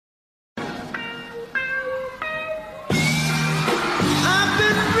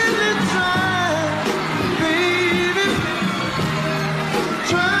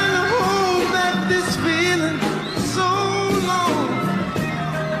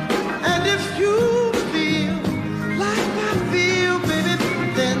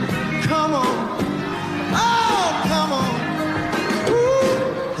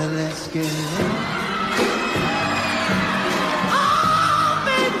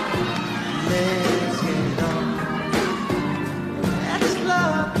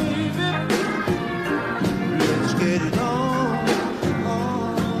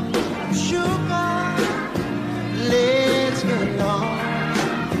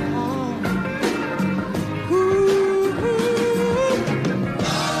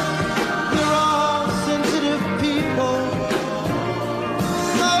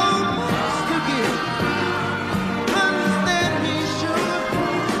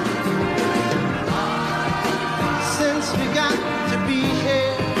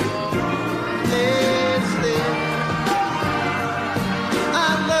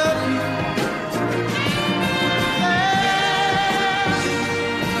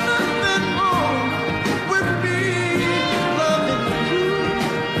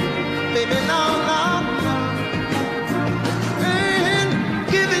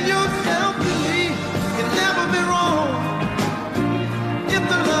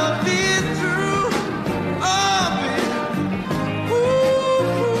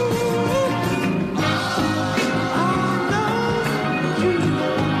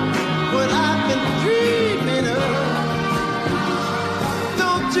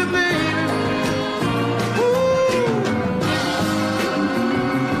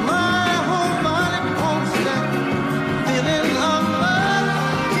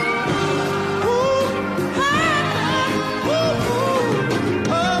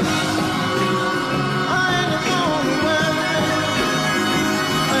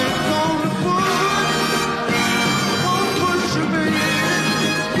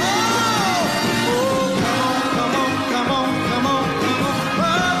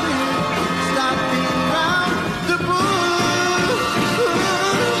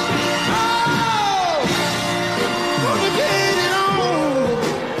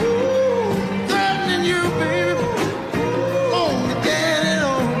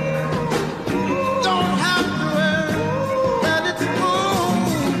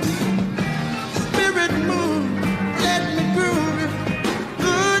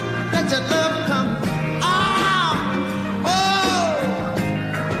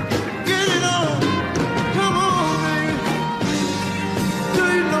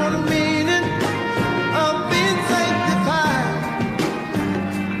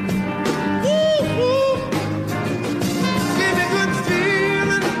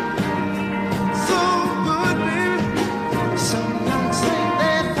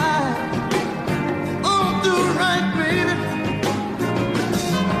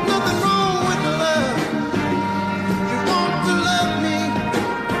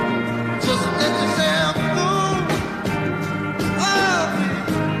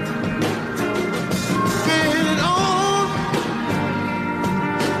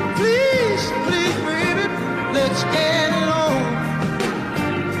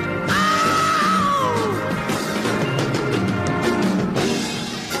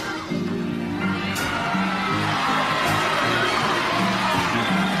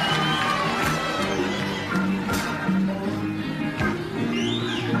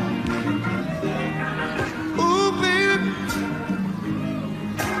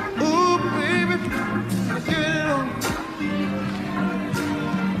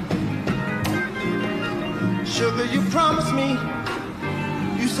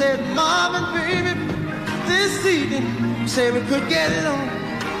said, Marvin, baby, this evening, say we could get it on.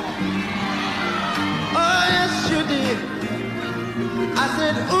 Oh, yes, you did. I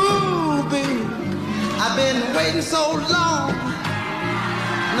said, ooh, baby, I've been waiting so long.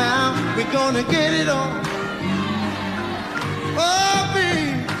 Now we're gonna get it on. Oh,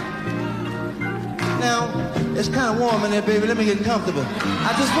 baby. Now, it's kind of warm in there, baby. Let me get comfortable.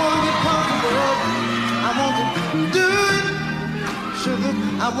 I just want to get comfortable. I want to do it, sugar.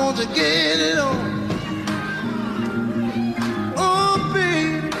 I want to get it on. Oh,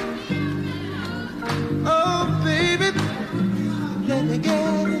 baby. Oh, baby. Let me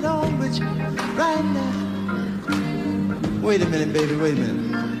get it on with you right now. Wait a minute, baby. Wait a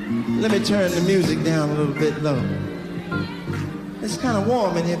minute. Let me turn the music down a little bit low. It's kind of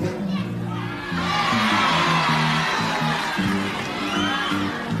warm in here, baby.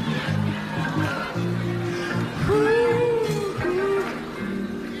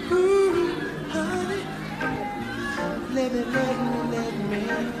 Let me,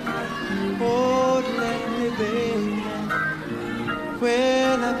 oh, let me, baby.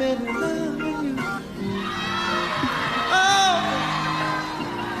 Well, I've been loving you. Oh,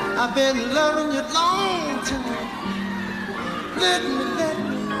 I've been loving you long time. Let me,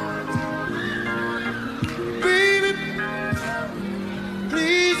 baby,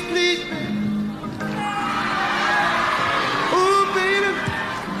 please, please, baby. Oh, baby,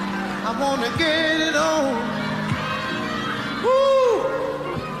 I wanna get it on. Woo!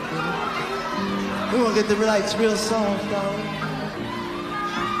 We want to get the lights real soft, darling.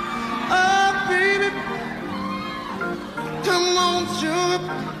 Oh, baby, come on, sugar.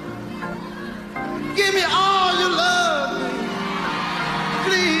 Give me all your love, baby.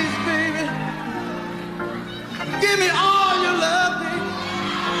 Please, baby. Give me all your love, baby.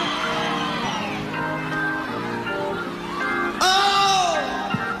 Oh!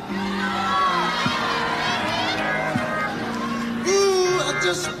 Ooh, I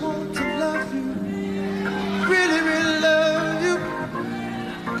just want to love you. Really, really love you.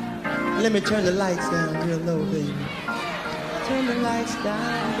 Let me turn the lights down real low, baby. Turn the lights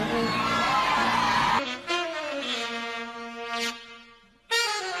down, baby.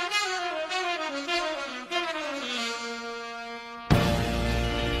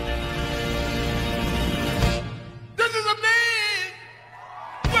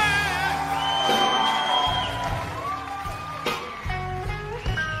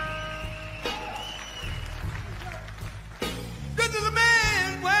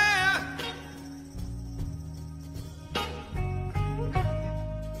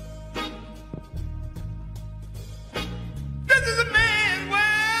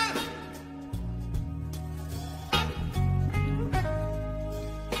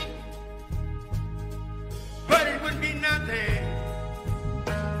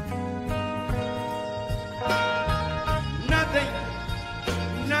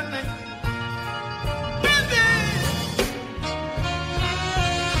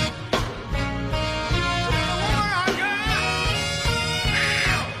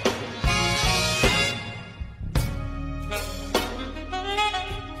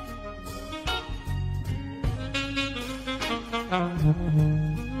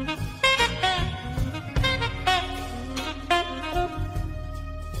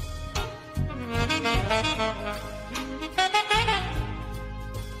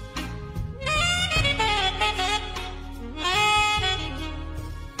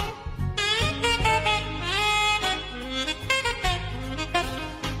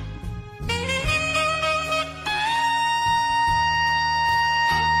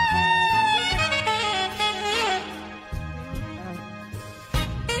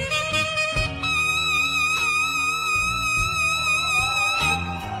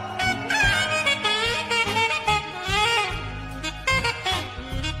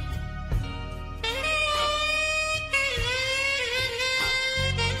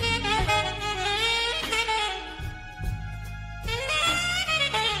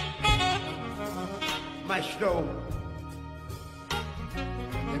 Maestro,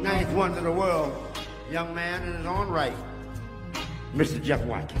 the ninth wonder of the world, young man in his own right, Mr. Jeff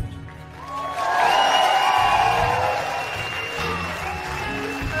Watkins.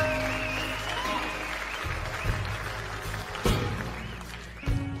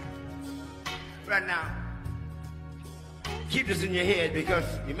 Right now, keep this in your head because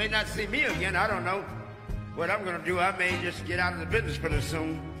you may not see me again. I don't know what I'm going to do. I may just get out of the business pretty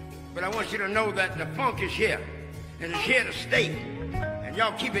soon. But I want you to know that the funk is here, and it's here to stay, and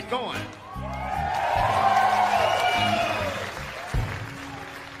y'all keep it going.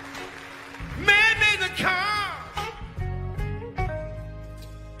 Man made the car,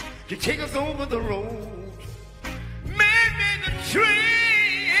 to take us over the road. Man made the train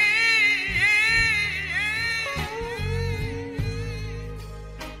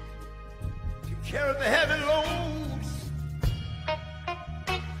to carry the heavy loads.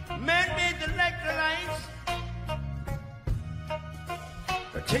 Man made the electric lights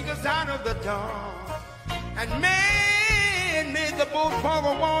to take us out of the dark. And man made the boat for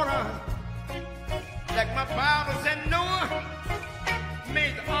the water, like my Bible said Noah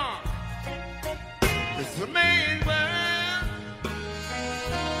made the ark. This is a man's world,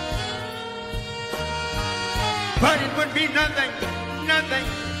 but it would be nothing, nothing,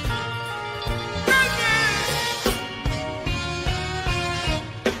 nothing.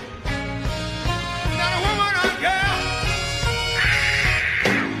 Not a woman or a girl.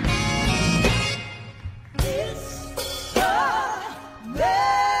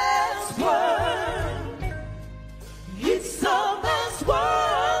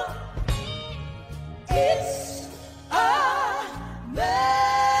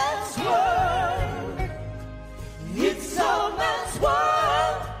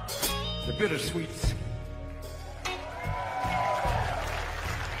 Bittersweets.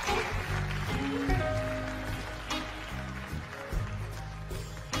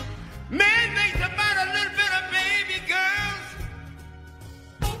 Man thinks about a little bit of baby girls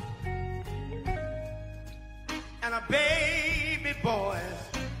and a baby boys.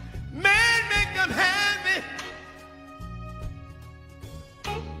 Man make them happy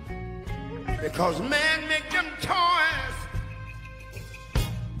because man make them toys.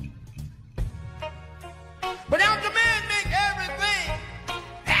 But after man make everything,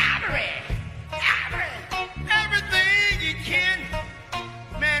 everything you can,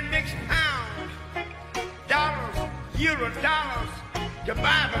 man makes pounds, dollars, euro dollars to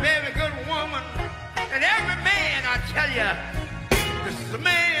buy from every good woman. And every man, I tell you, this is a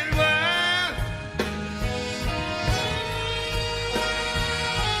man's world.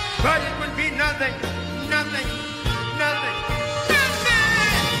 But it would be nothing, nothing, nothing.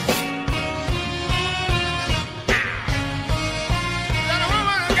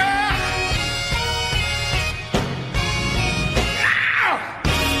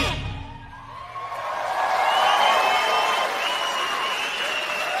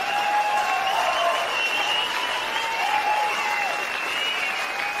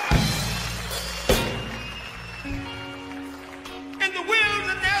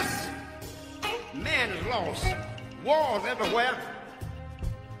 Wars everywhere.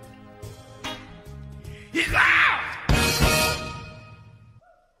 He's loud.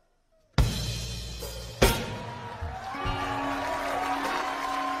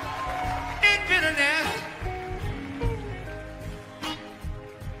 In bitterness.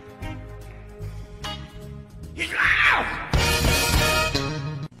 He's loud.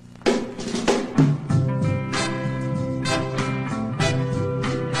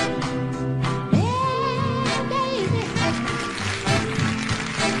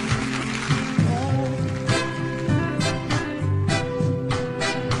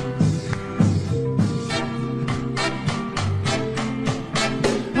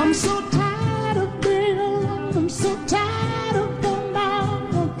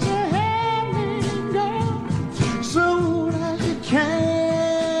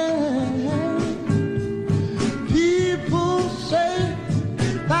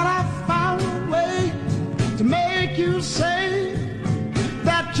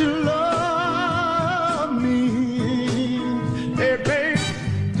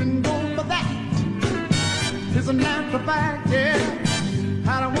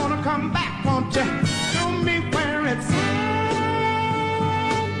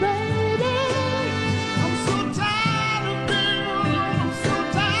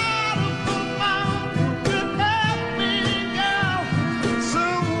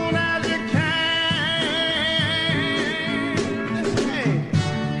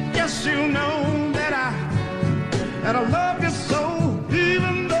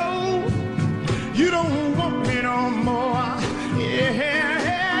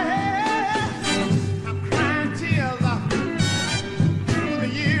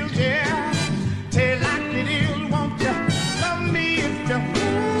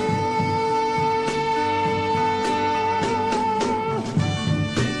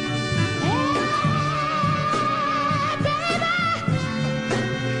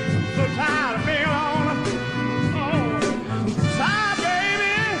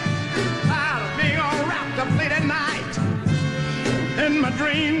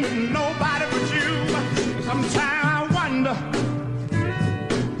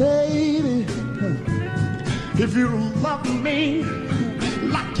 If you love me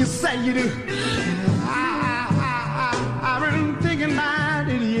like You say you do. I've been thinking about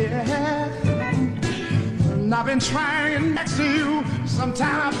it, yeah. And I've been trying next to you.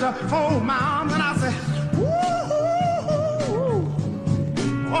 Sometimes to fold my arms and I say, ooh,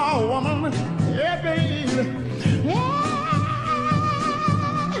 oh woman, yeah baby,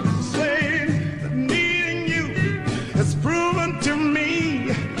 saying that needing you has proven to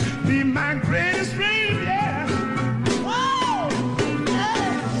me be my greatest dream, yeah. Whoa,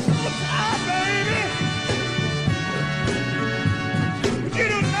 yeah, oh baby, you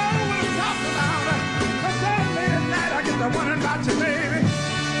don't know what I'm talking about. But that late at night I get to wondering about you, baby.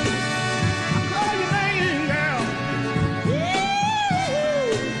 I call your name, girl.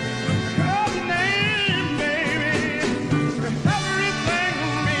 I call your name, baby. You're everything to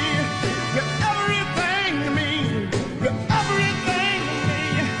me. You're everything to me. You're everything to me.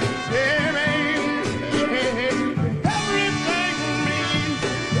 Yeah, baby. Yeah. You're everything to me.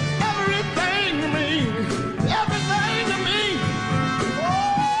 You're everything to me. Everything to me. Oh,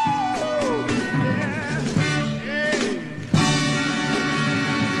 yeah. Yeah.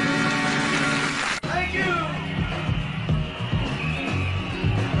 Thank you.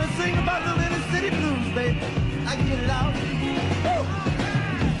 Let's sing about the little city blues, baby. I can get it out. Woo.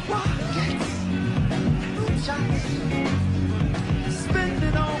 Rockets, moonshots, spend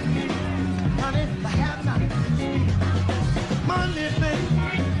it on, honey, the have not. Money, baby,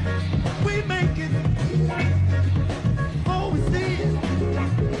 we make it. Oh, we see it,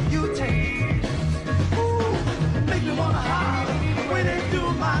 you take it. Ooh, make me wanna holler when they do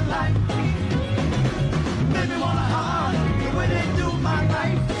my life. Make me wanna holler when they do my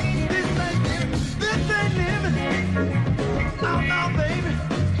life. This ain't living, this ain't living. No, no, baby,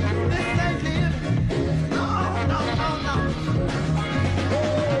 this ain't living. No, no, no, no.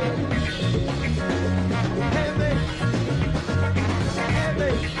 Hey, baby, hey,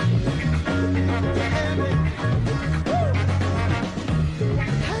 baby, hey, baby. Woo.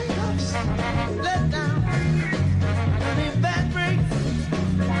 Hang-ups, let down, leave bad breaks,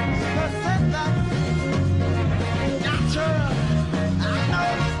 cause that's not natural. I know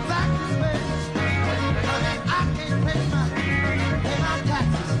exactly, baby, honey, I can't pay my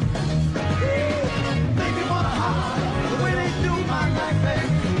taxes. Make me wanna holler the way they do my life, baby.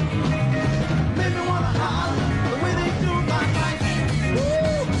 Make me wanna holler the way they do my life.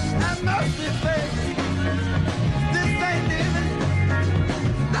 Woo, have mercy, baby. This ain't living.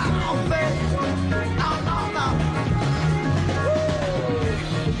 No, baby. No, no, no. Woo.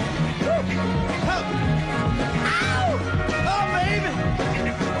 Oh. Ow! Oh, baby.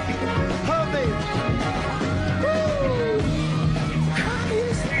 Oh, baby. Woo.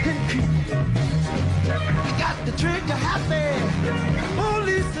 Christ. You got the trigger happy. Oh,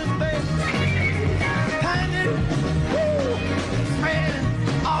 listen, baby. Hanging. Woo. Spreading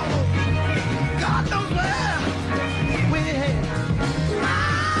all over. God knows where. With your head.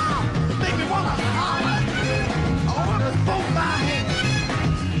 Ow! Make me wanna holler. I wanna both my hands.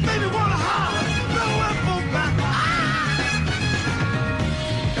 Make me wanna holler. Throw up both my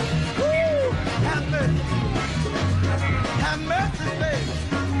Woo! Have mercy. Have mercy, baby.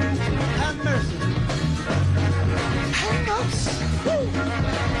 Have mercy. Hang-ups. Woo!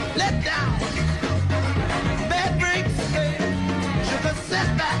 Let down. Bad breaks, baby. Sugar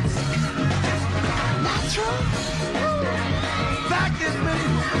setbacks. Natural. Woo! Back is me.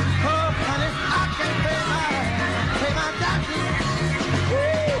 Oh, honey, I can't pay my taxes. Woo!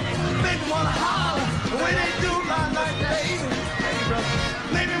 Make me wanna holler the way they do my life, baby. Hey, brother.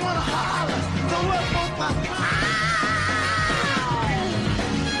 Make me wanna holler. Throw up both my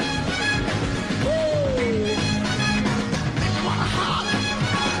Woo! Make me wanna holler.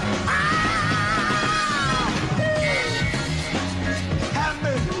 Have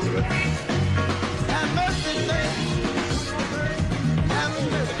mercy. Have mercy, baby. Have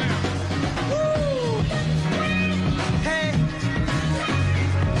mercy. Woo! Hey.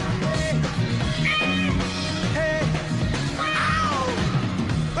 Hey. Ow!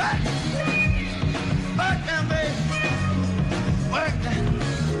 What? Work now, baby. Work now.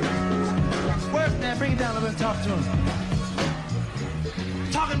 Work now. Bring it down a little bit and talk to him.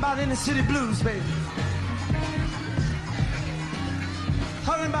 Talking about inner city blues, baby.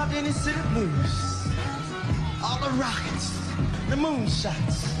 Talking about the inner city blues. All the rockets, the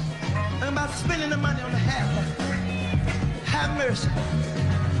moonshots. Talking about spending the money on the half. Have mercy.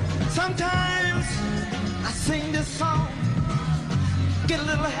 Sometimes I sing this song, get a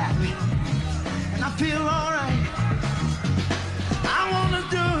little happy, and I feel alright. I wanna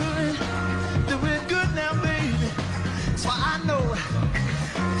do it good now, baby. So I know,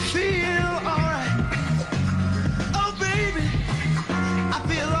 feel alright. Oh, baby, I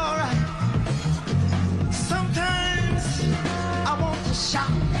feel alright.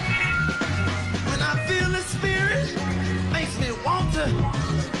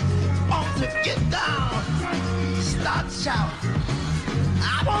 about to shout.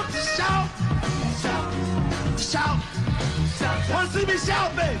 I want to shout, shout, shout, shout. Want to see me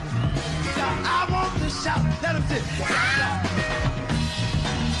shout, baby? Shout. I want to shout. Let him sit. Shout.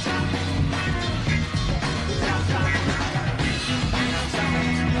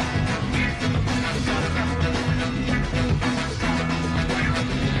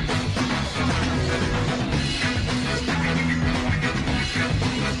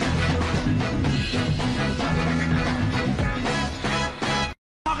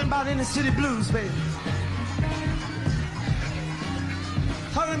 Talking about inner city blues, baby.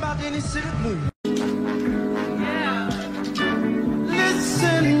 Talking about the inner city blues. Yeah.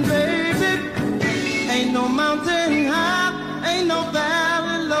 Listen, baby, ain't no mountain high, ain't no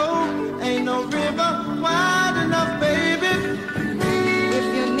valley low, ain't no river wide enough, baby. If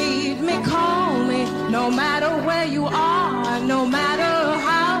you need me, call me, no matter where you are, no matter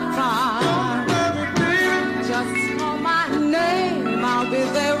how far. Don't worry, baby. Just call my name, I'll be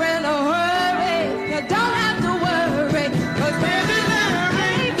there in a hurry. You don't have to worry, 'cause baby, there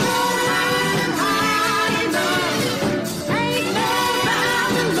ain't no mountain high enough, ain't no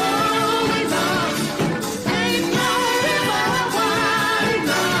valley low enough, ain't no river wide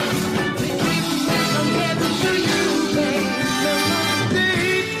enough to keep me from getting to you, baby.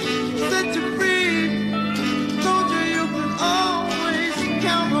 Set you free. Told you you could always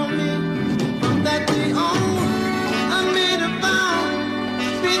count on me. From that day on, I made a vow.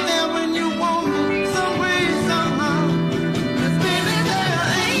 Be there when you want me, some way, somehow. 'Cause baby, there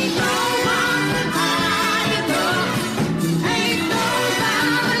ain't no mountain high enough, ain't no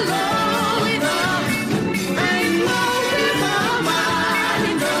valley low enough, ain't no river wide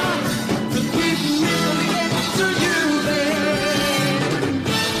enough to keep me from getting to you, baby.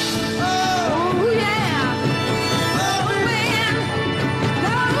 Oh, Oh yeah, oh, wind,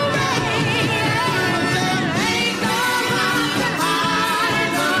 no rain, ain't no mountain high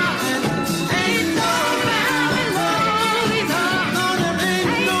enough, ain't no valley low enough, no, there ain't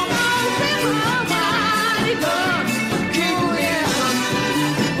ain't no no river wide enough. Oh yeah,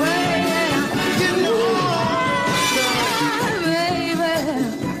 well yeah, getting baby,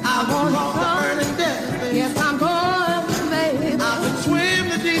 I won't walk the burning desert, baby. yes I'm going, baby. I would swim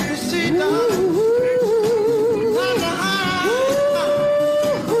the deepest sea, darling.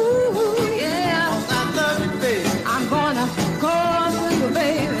 Yeah, I love you, baby. I'm gonna go to you,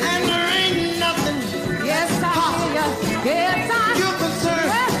 baby. And there ain't nothing Yes, I hear you. you're concerned.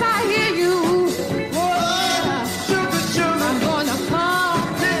 Yes, I hear you. Oh, sugar, sugar. I'm gonna come.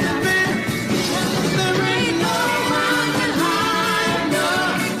 Baby, there ain't no Mountain high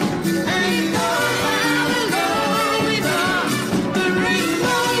enough, ain't no valley low enough, there ain't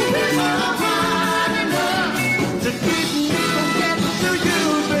no river wide enough to keep me from getting to you,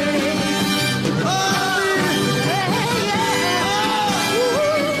 baby. Oh, yeah, yeah.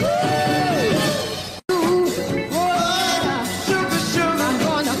 sugar, sugar. I'm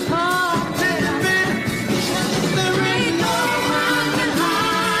gonna come. Baby, there ain't no Mountain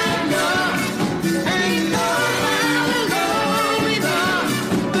high enough, ain't no valley low enough,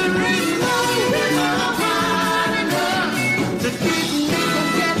 there ain't no river wide enough to keep me from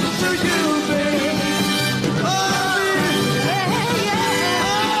getting to you, baby. Oh,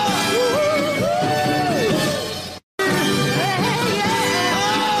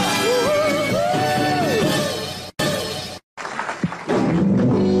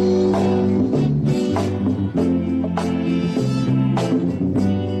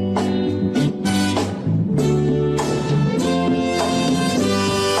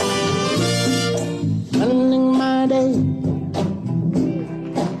 spending my day.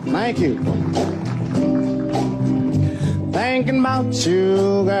 Thank you. Thinking about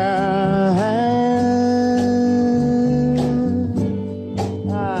you, girl.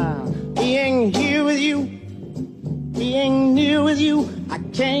 Being here with you, being near with you, I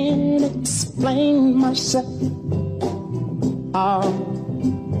can't explain myself. Oh,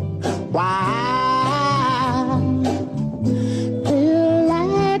 why I feel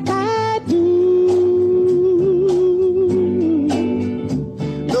like I do.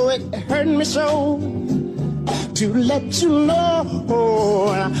 Though it hurt me so to let you know,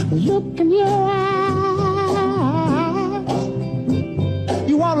 look in your eyes,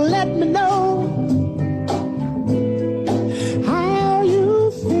 you want to let me know how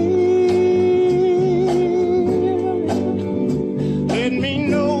you feel. Let me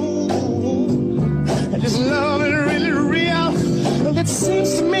know that this love is really real. It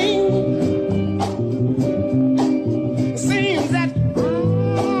seems to me, it seems that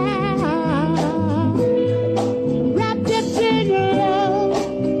wrapped it in your love.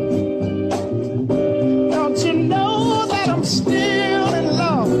 Don't you know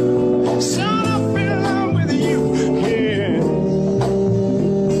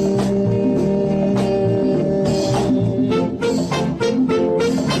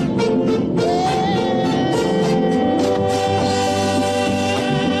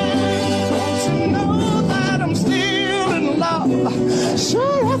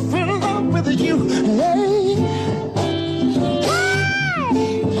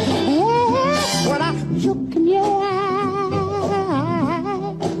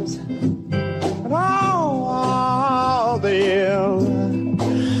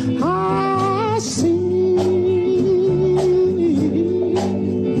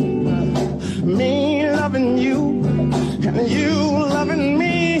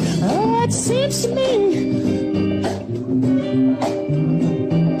It seems to me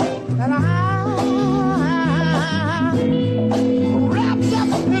that I'm wrapped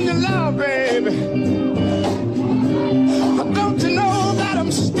up in your love, baby. Don't you know that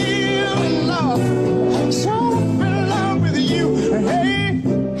I'm still in love? So I'm in love with you. Hey.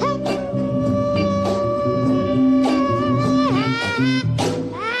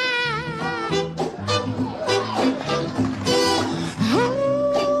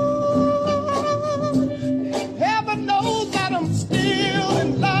 Heaven knows that I'm still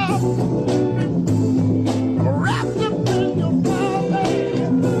in love. I'm wrapped up in your love,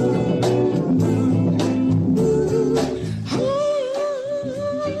 baby.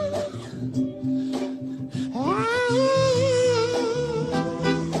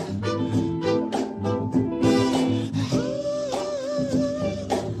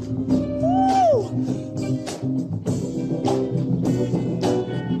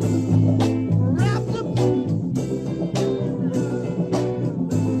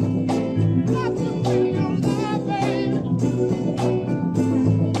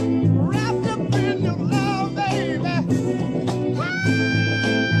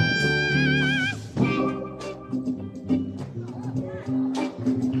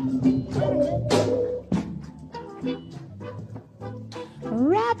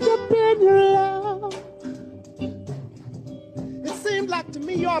 Wrapped up in your love. It seems like to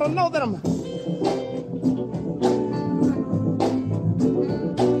me you ought to know that I'm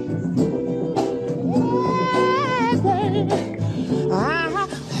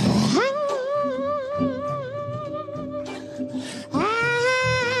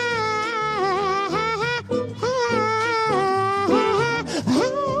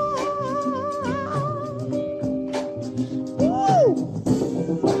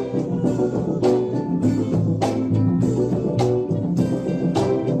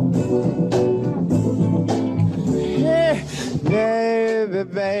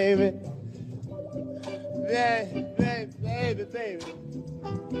baby, baby.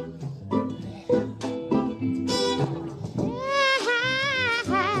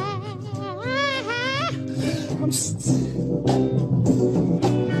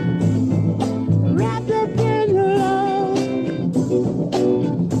 I'm wrapped up in your love.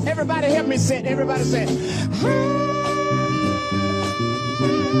 Everybody help me say it. Everybody say it.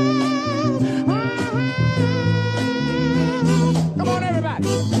 Come on, everybody.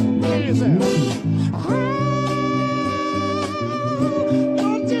 Hear yourself.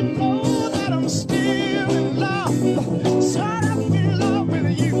 Don't you know that I'm still in love? So I'm in love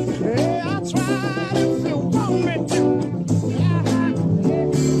with you. Yeah, I'll try if you want me to.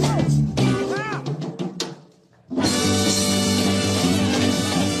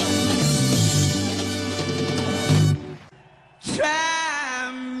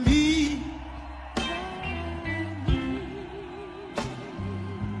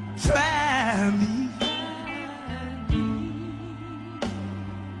 Try me,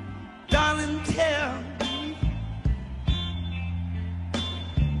 darling, tell me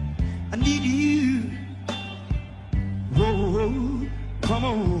I need you. Whoa, come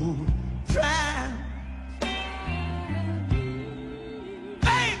on, try,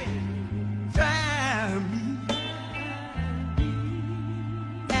 baby, try me,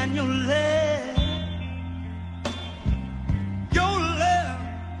 and your love,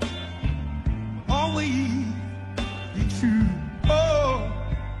 always be true. Oh,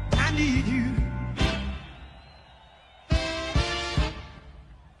 I need you.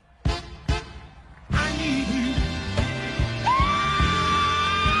 I need you.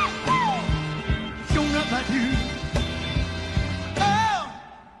 Sure enough I do. Oh,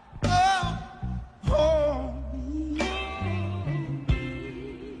 oh, oh,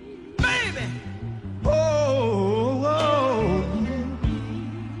 baby. Oh, oh.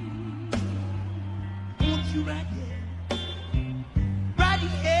 You right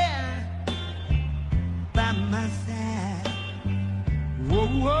here by my side. Whoa,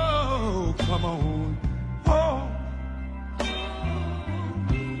 whoa, come on, oh,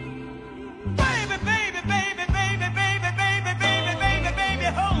 baby, baby, baby, baby, baby, baby, baby, baby, baby,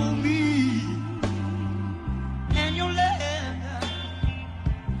 hold me, and your love,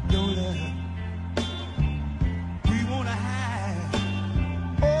 we wanna hide.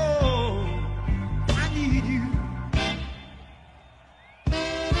 Oh, I need you.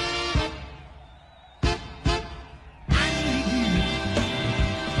 I need you.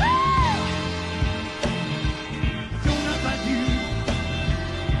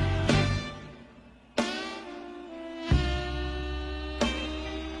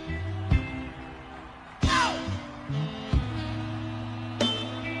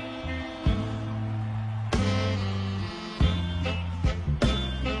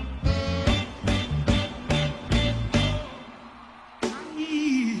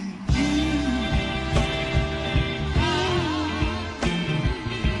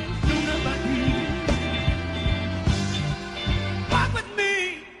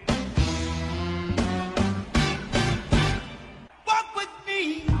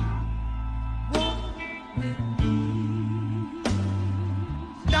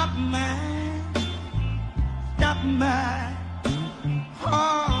 stop my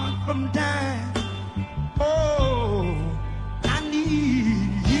heart from dying. Oh, I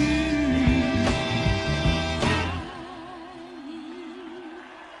need you.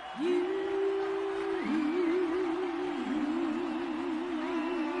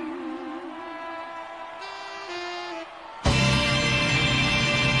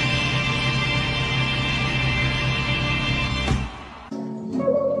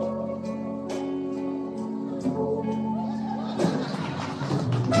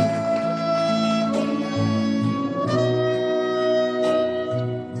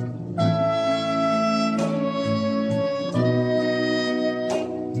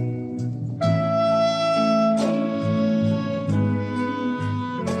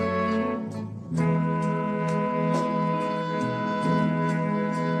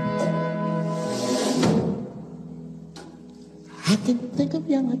 I can think of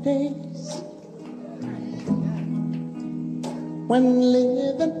younger days when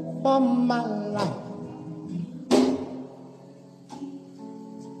living for my life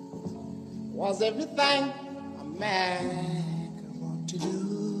was everything a man could want to do.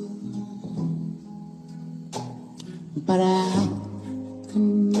 But I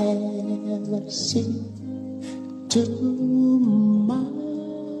can never see tomorrow.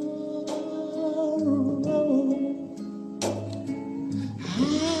 I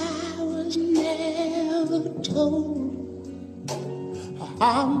was never told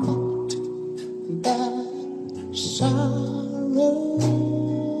about that sorrow.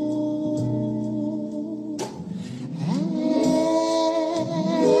 And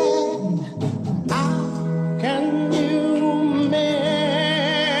how can you mend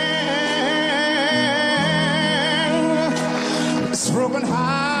this broken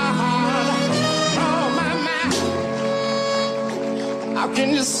heart? Oh, my, my. How can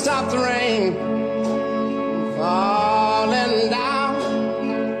you stop the rain falling down?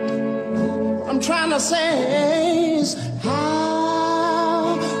 I'm trying to say is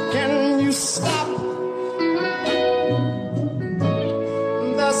how can you stop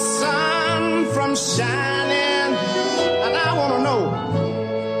the sun from shining? And I want to know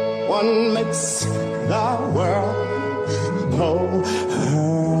what makes the world go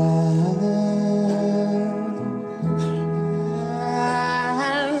round.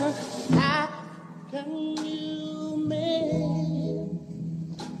 And how can you make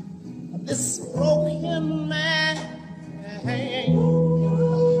this broken man?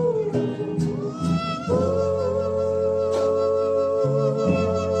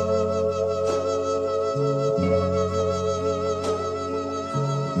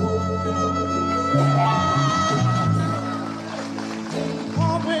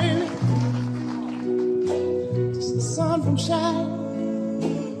 Oh, baby, it's the sun from shining.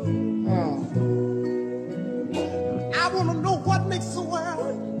 I want to know what makes the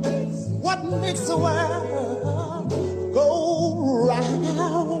world go round.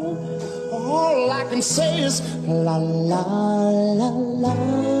 All I can say is la la la la.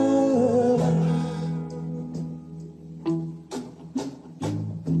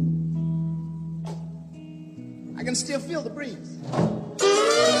 I can still feel the breeze.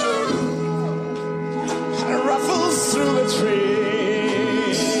 It ruffles through the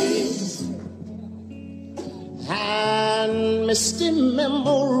trees, and misty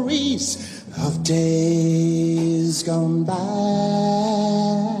memories of days gone by,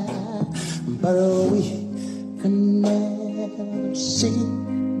 but we can never see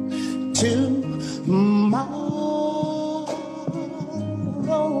tomorrow.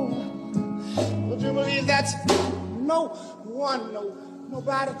 Would you believe that? No one,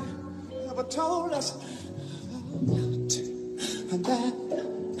 nobody ever told us about that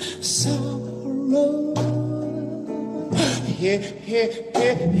sorrow. Here.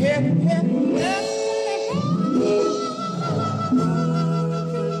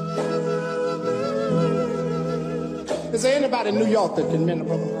 Is there anybody in New York that can mend a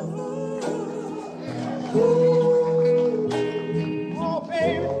broken heart? Oh,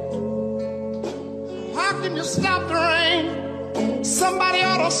 baby, how can you stop the rain? Somebody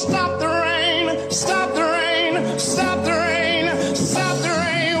ought to stop the rain. Stop the rain. Stop the rain. Stop the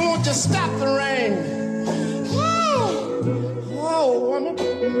rain. Won't you stop the rain? Oh,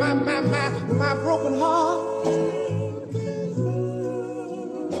 my broken heart.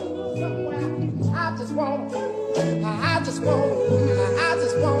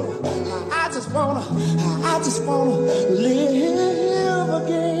 I just wanna live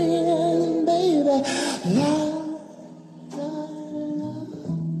again, baby. La, la, la,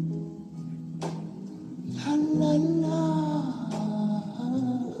 la, la, la.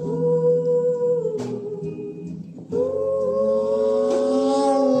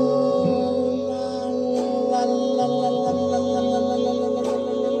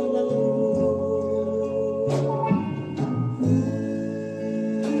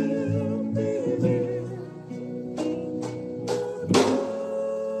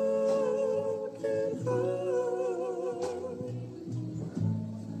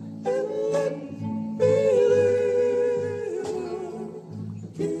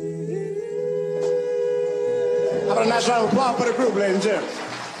 How about a nice round of applause for the group, ladies and gentlemen?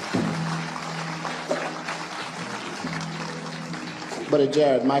 Buddy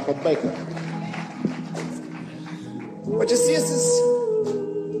Jared Michael Baker. But you see, it's this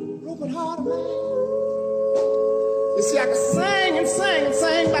broken heart of mine. You see, I can sing and sing and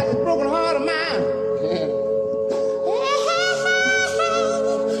sing about this broken heart of mine.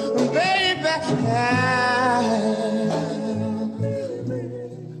 Baby,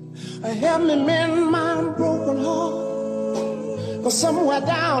 help me mend my broken heart. 'Cause somewhere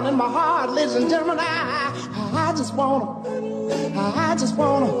down in my heart, ladies and gentlemen, I just wanna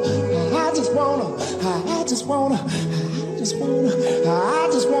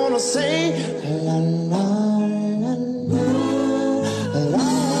say la la la la la.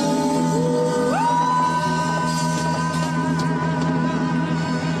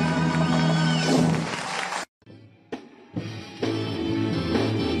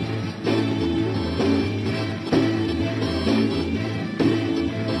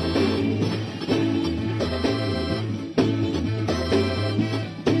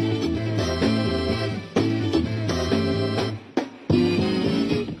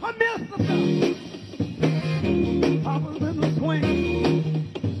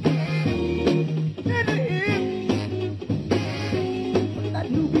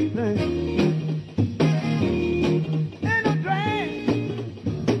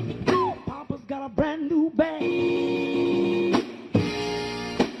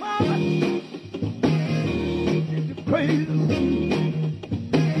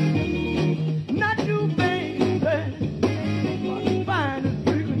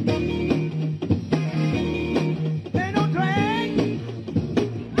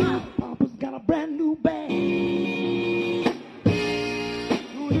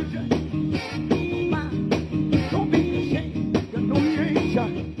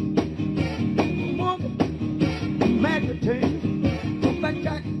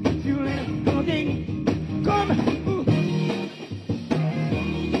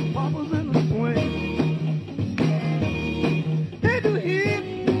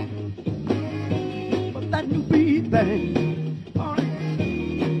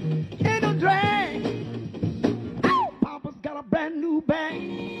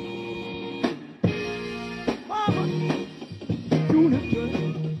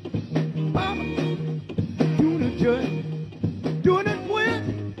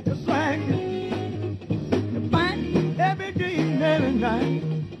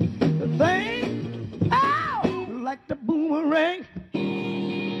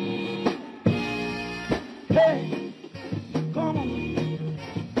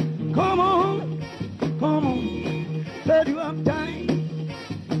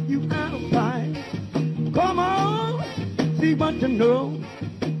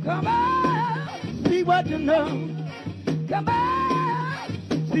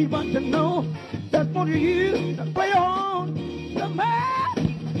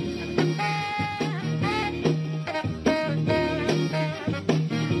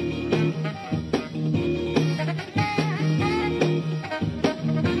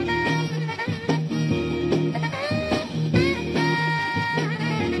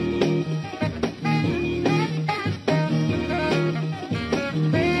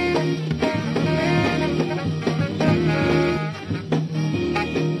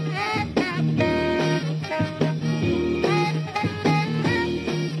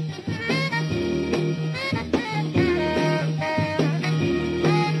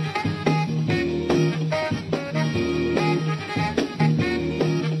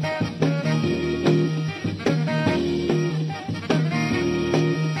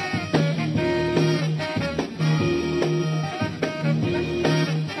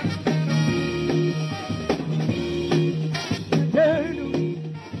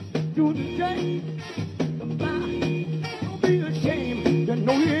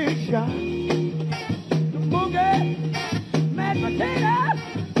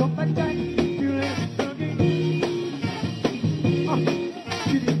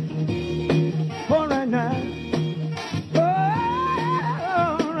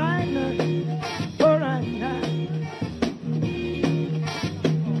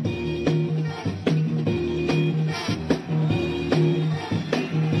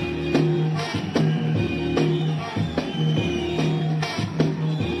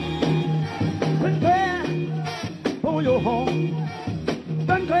 Blow your horn,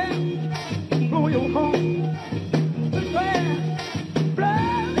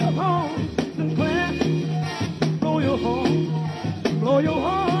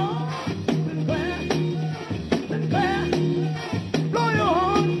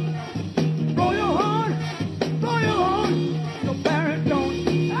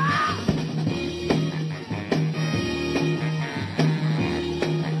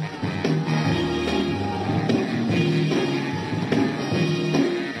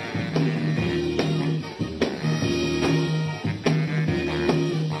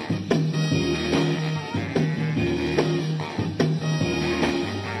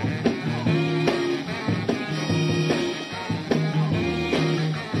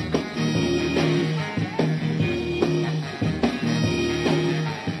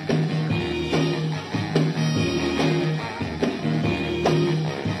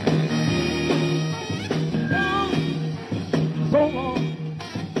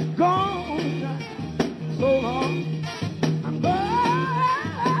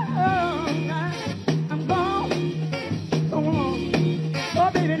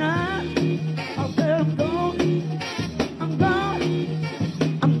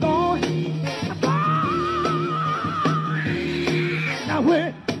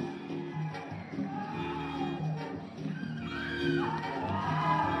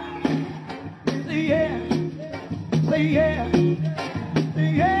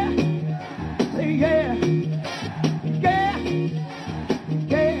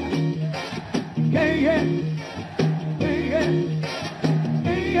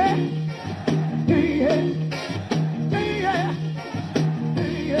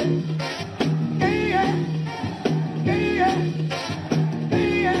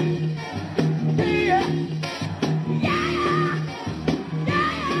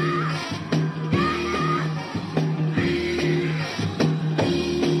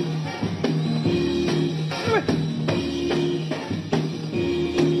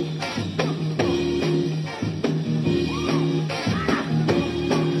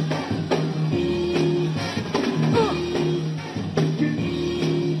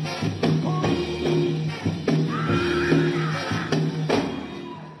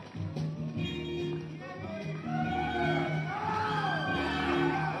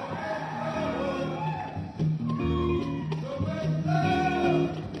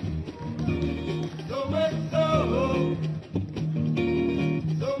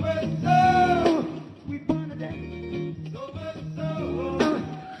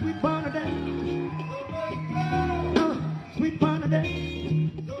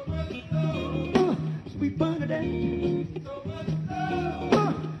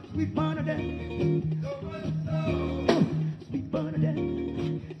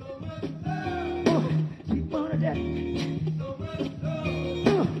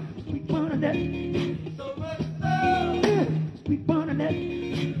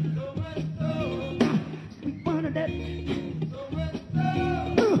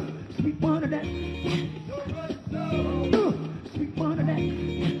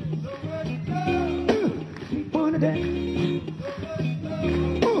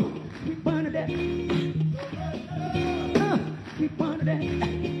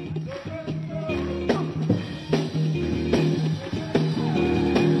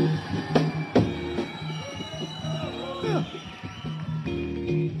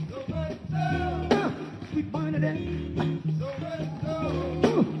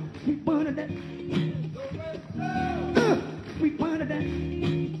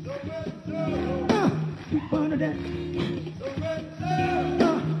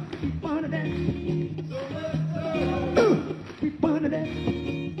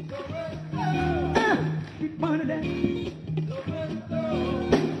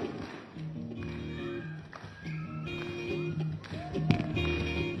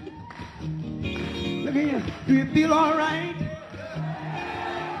 Do you feel all right?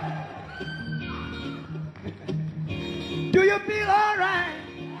 Do you feel all right?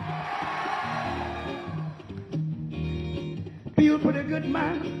 Feel pretty good,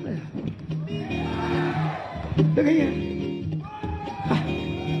 man. Look at here.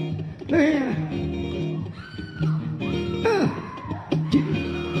 Look at here.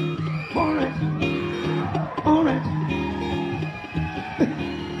 All right. All right.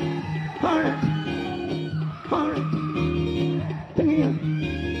 All right. All right. Look here.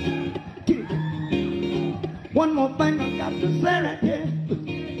 Get it. One more thing I got to say right here.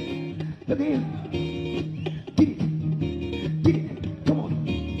 Look here. Get it. Get it. Come on.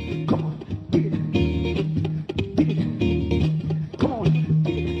 Come on. Get it. Get it. Come on.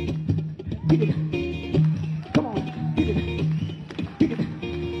 Get it. Get it. Come on. Get it. Get it.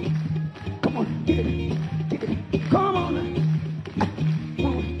 Come on. Get it. Get it. Come on.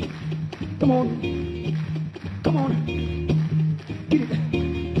 Come on. Come on. Get it.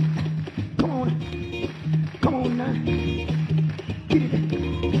 Come on. Come on now. Get it.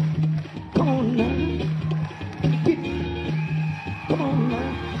 Come on now. Get it. Come on now.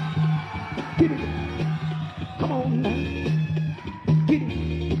 Get it. Come on now. Get it.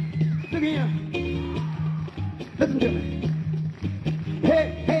 Look here. Listen to me. Hey,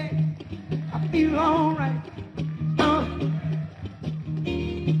 hey. I feel all right.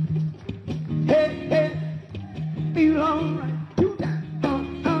 Hey, hey. Feel all right. Two times.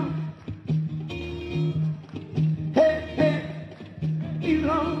 Hey, hey. Feel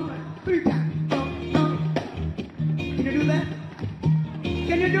all right. Three times. Can you do that?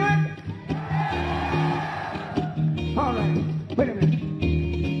 Can you do it? All right. Wait a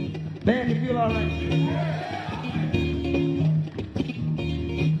minute. Man, you feel all right?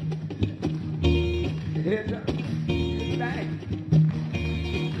 Heads up. Back.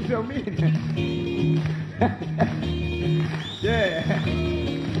 Show me. Yeah.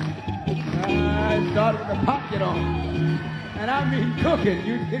 I started with the pocket on. And I mean cooking.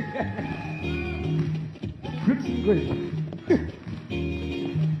 You think that? Grits and grits.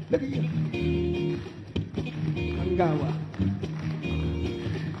 Look at you. Angawa.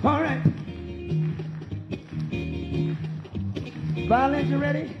 All right. Violins, you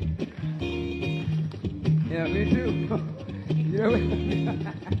ready? Yeah, me too. You know what?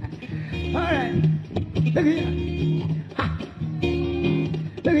 All right. Look here. Ha.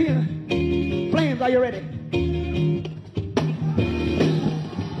 Look here. Flames, are you ready?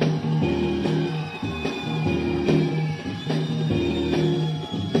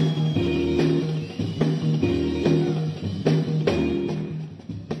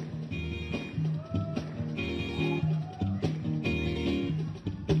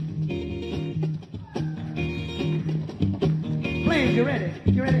 planes, you ready?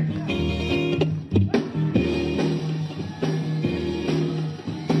 You ready?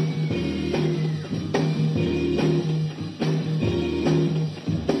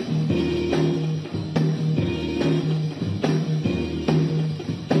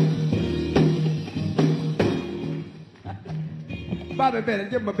 Bobby Bennett,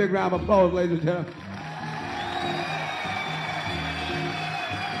 give him a big round of applause, ladies and gentlemen.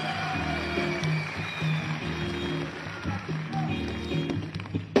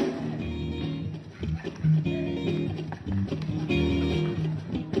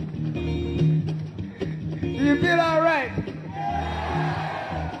 You feel all right?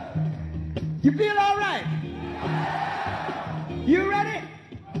 You feel all right? You ready?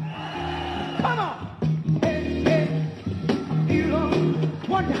 Come on. Hey, hey, feel all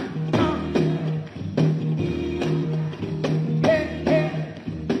one time. Hey, hey,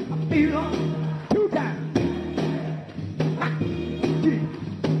 I feel all two times.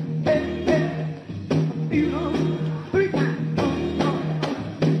 Hey, hey, I feel all three times.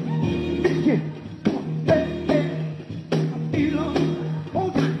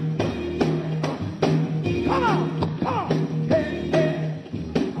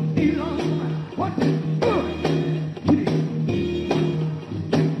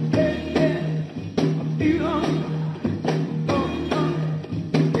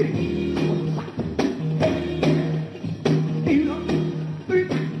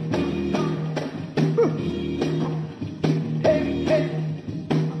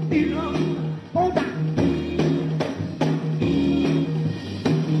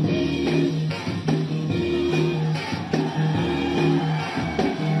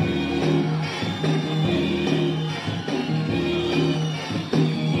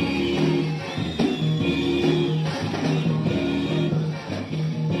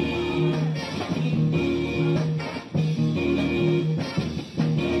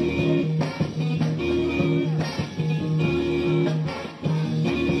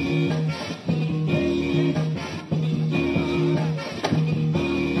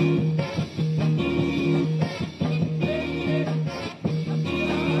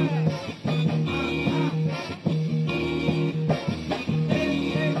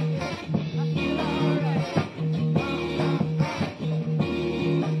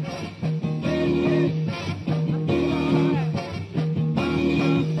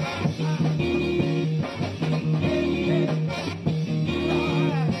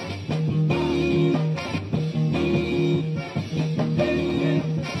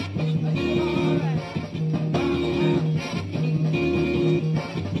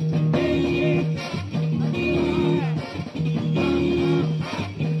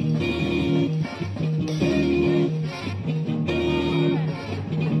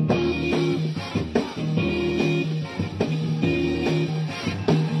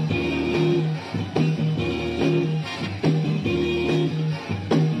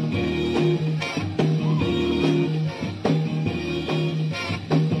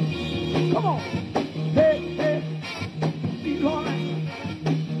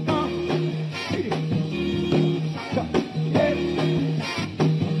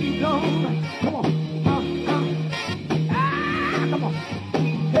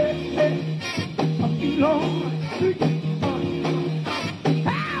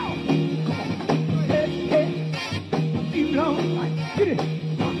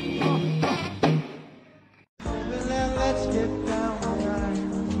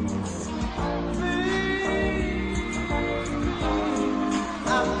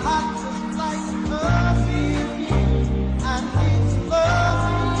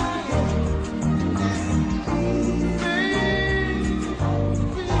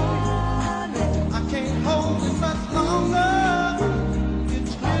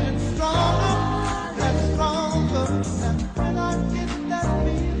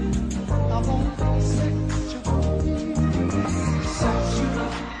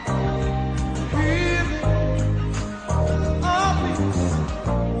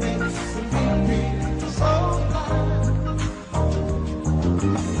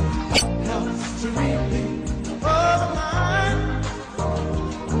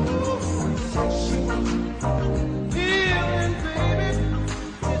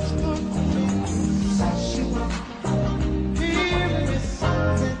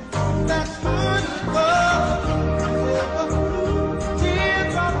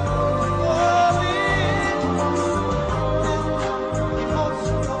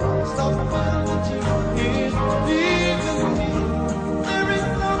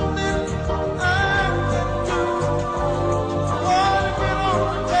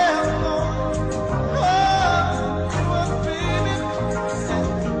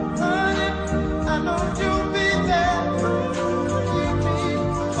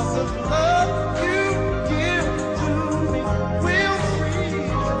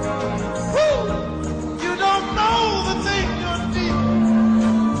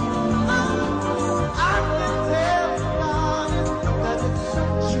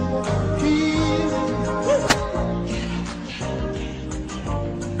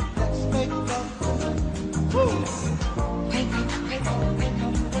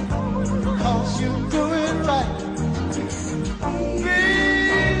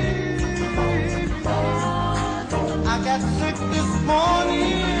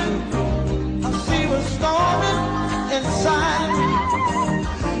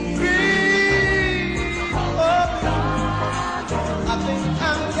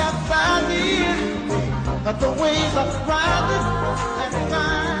 the waves are rising and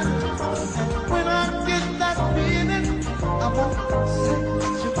rising. And when I get that feeling, I want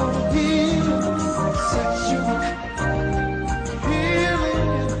sexual healing, sexual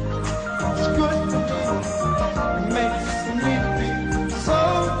healing. It's good for me, makes me feel so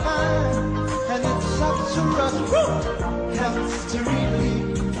fine, and it's such a rush. Woo! Helps to relieve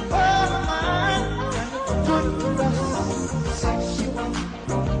all my mind, and it's good for us. Sexual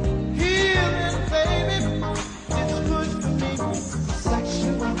healing, baby, it's good for me.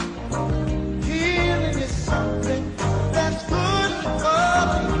 Sexual healing is something that's good for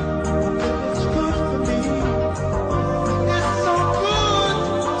me. It's good for me. It's so good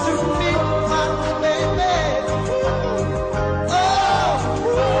to me, my baby. Oh,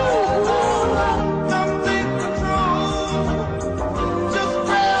 don't take control. Just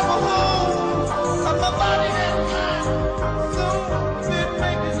grab a hold of my body and mind. So it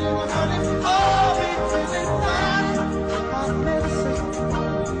makes you honey. Oh, it's really fine. My medicine.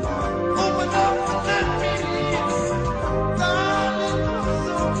 Open up and let me in. Darling, you're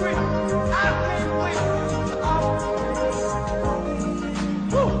so great. I can't wait.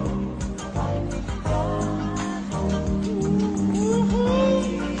 Woo.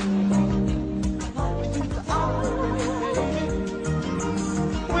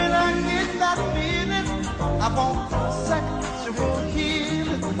 When I get that feeling, I want sexual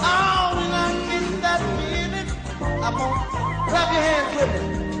healing. Oh, when I get that feeling, I want, clap your hands with me.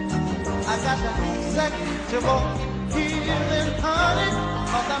 I got that sexual healing, honey,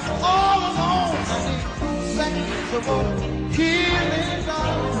 'cause I'm all alone. I need sexual healing,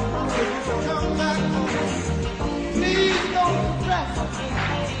 darling. If you come back home, please don't stress.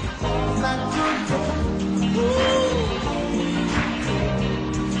 It's not good for me.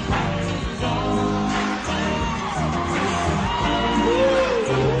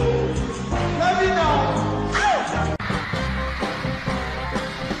 Love you, darling.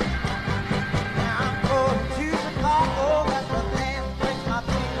 Now I'm going to Chicago, that's the last place my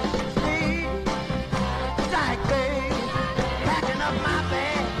feelings sleep. Jack, baby, packing up my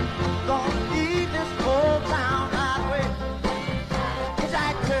bag, gonna leave this whole town highway.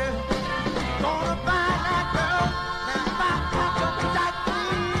 Jack, girl, gonna find that girl. Now if I pack up Jack,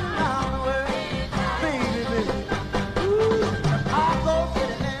 please, around the world, baby, baby. Ooh, I'll go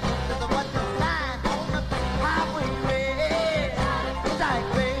sitting in to what you line on the highway. Jack,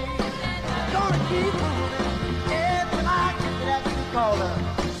 baby, gonna keep moving. Yeah, till I get to that you call her.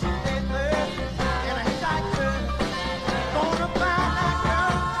 And a Jack, girl, gonna find that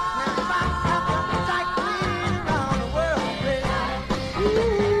girl. Now if I pack up Jack, please, around the world, baby.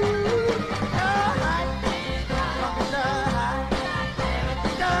 Ooh, alright,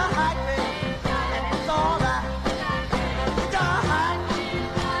 alright, baby, and it's alright. Alright,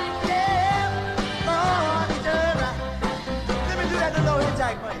 yeah, Lord, it's alright. Let me do that little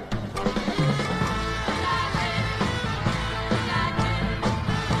hitchhike for you.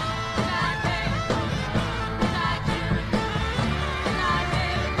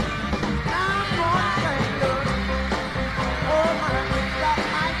 I'm gonna sing you. Oh, my, that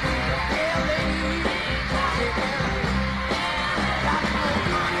might be L.A. Got no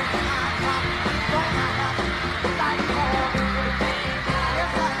money in my pocket, don't I have like more?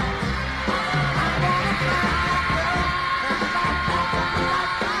 Yes, I am. I'm gonna find that girl, and if I pack up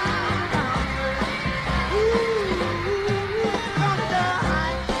like around her. Ooh, come to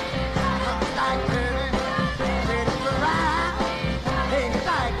high, come like baby, ready to ride. Hey,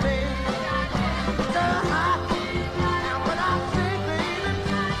 like baby, to high. Now what I say, baby,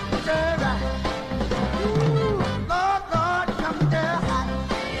 to right. Ooh, Lord, Lord, come to high,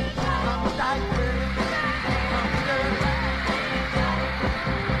 come like baby, come to right.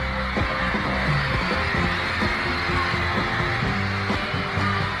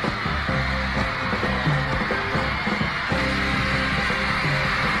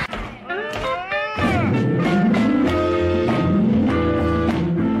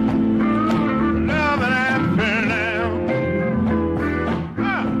 Love and happy now.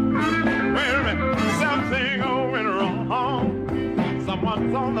 Wait a minute, something going wrong.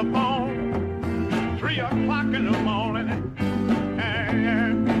 Someone's on the phone, 3 o'clock in the morning,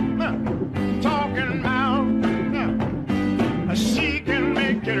 talking about she can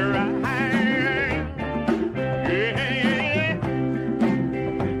make it right. Yeah.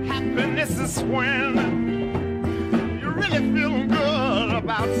 Happiness is when you really feel good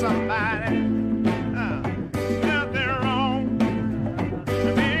about somebody. Nothing wrong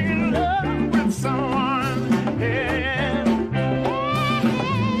with being in love with someone. Yeah.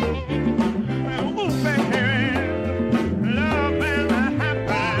 Ooh, baby, love and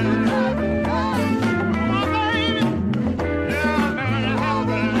happiness.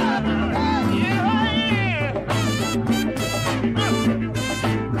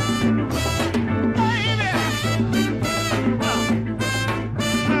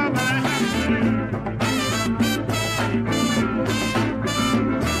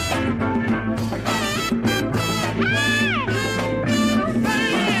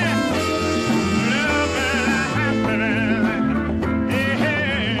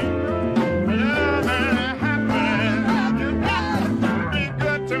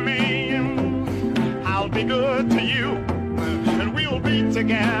 be good to you, and we'll be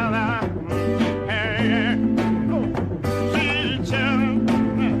together. Hey, oh, see each other,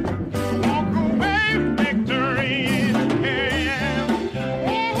 walk away with victory. Hey,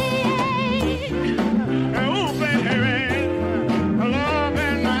 oh, baby, love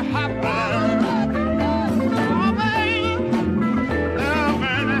and happiness. Oh, baby, love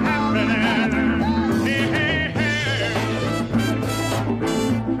and happiness. Hey, hey, hey.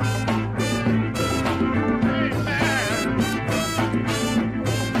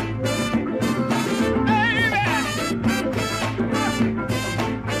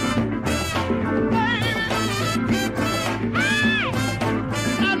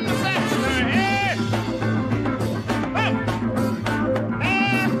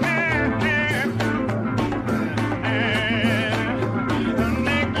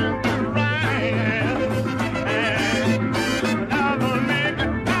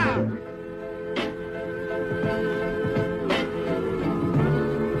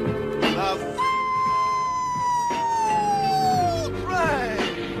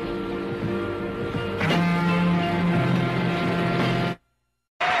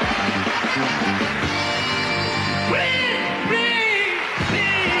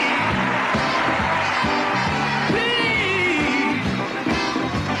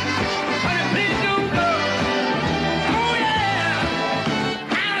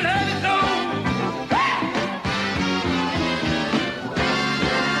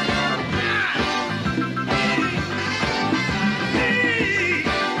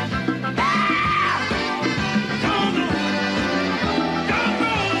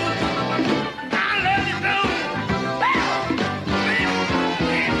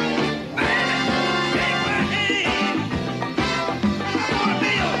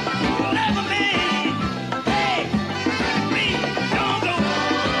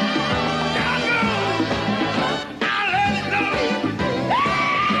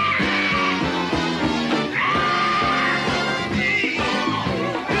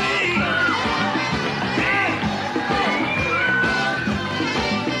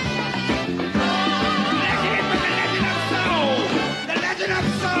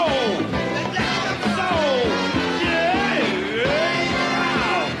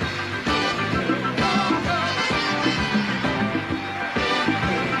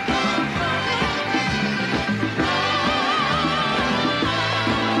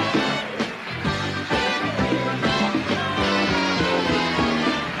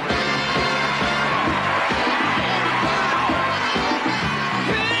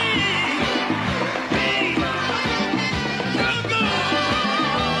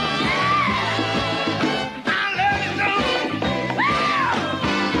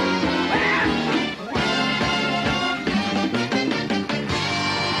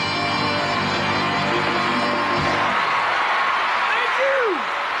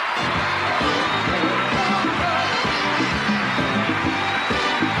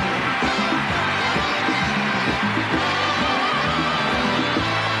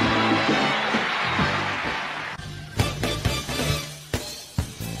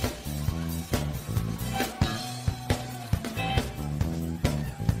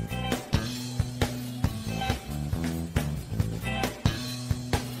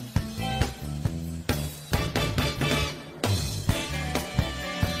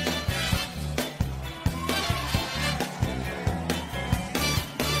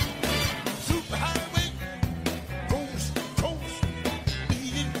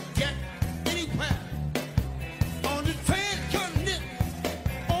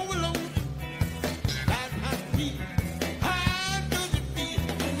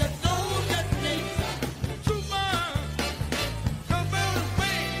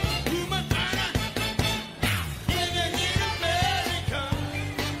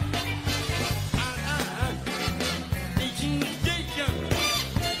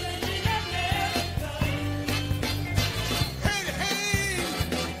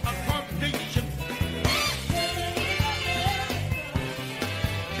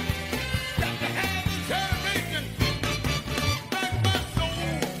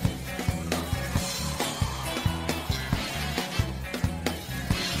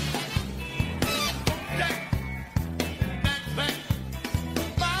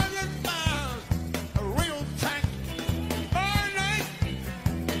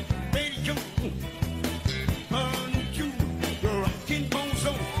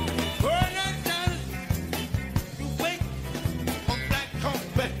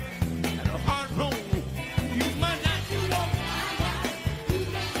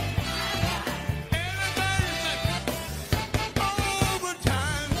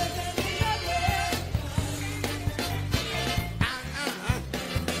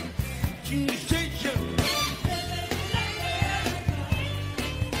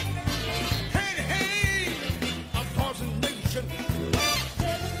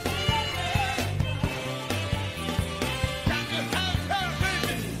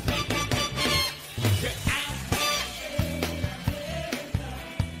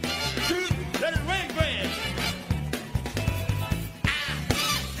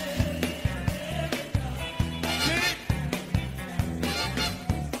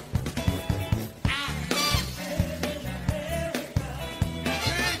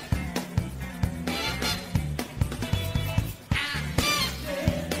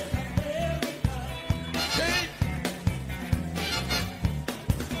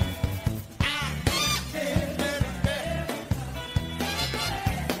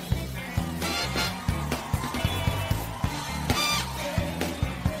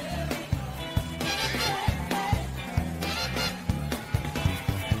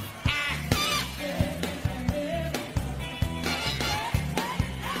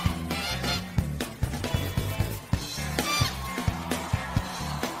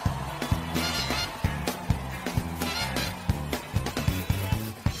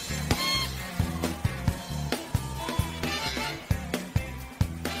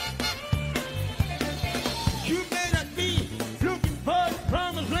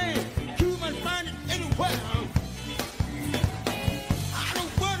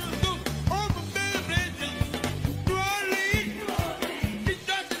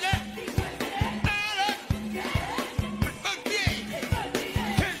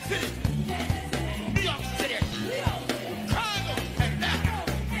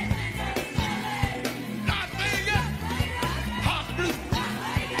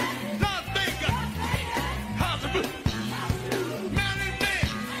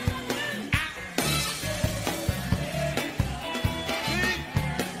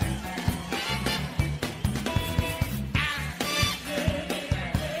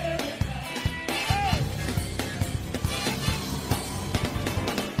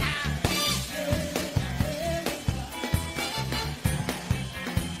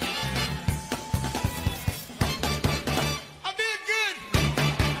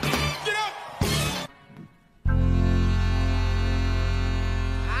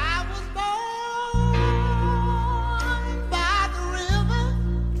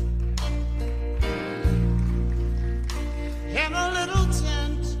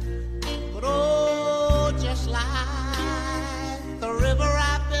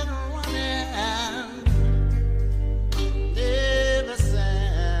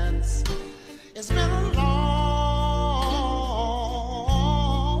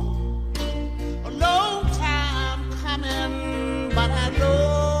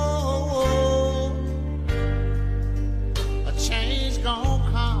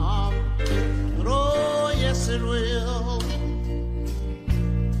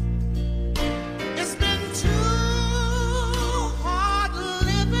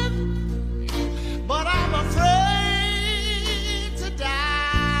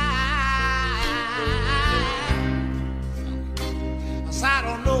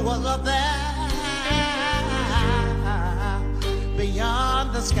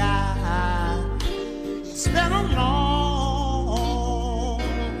 the sky. It's been a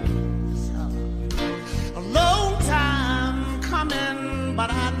long time coming,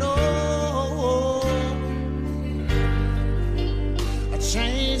 but I know a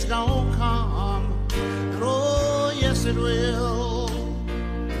change gonna come. And oh, yes it will.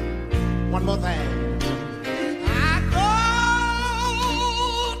 One more thing.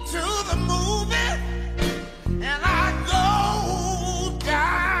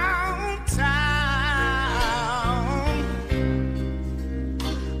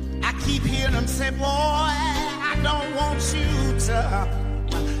 Say, boy, I don't want you to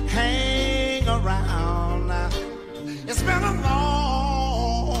hang around. It's been a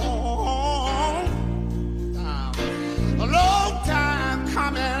long time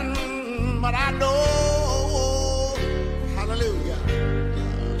coming, but I know, hallelujah,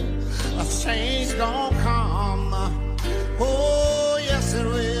 a change gonna come. Oh, yes it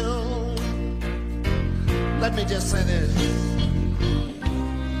will. Let me just say this.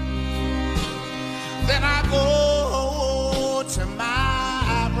 Then I go to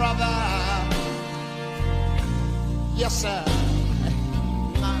my brother, yes sir,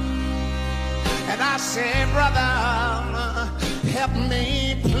 and I say, brother, help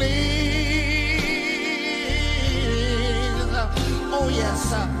me please. Oh yes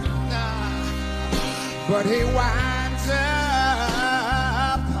sir, but he winds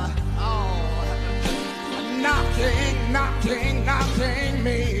up knocking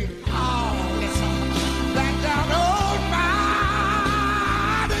me. Back down on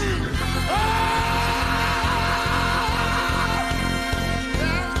my knees. Oh,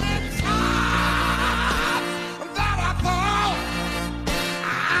 there's been times that I thought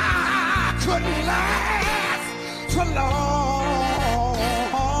I couldn't last too long.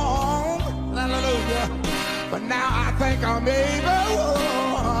 Hallelujah. But now I think I'm able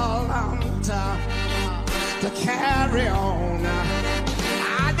to carry on.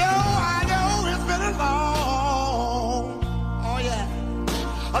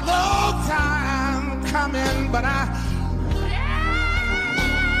 A long time coming, but a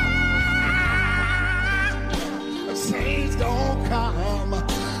change don't come.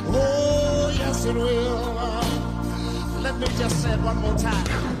 Oh, yes it will. Let me just say it one more time.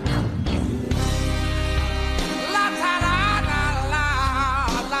 La ta la la la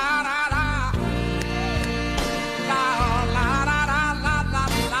la la la la la la la la la la.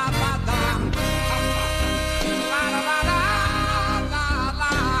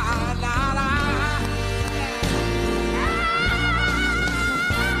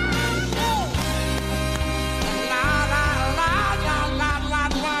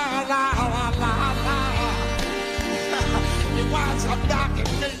 I'm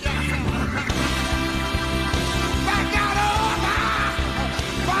knocking me down. Back out on my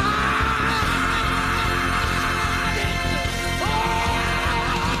body. Oh,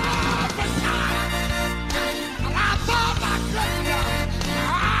 but I thought I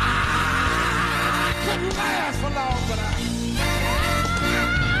couldn't last for long, but I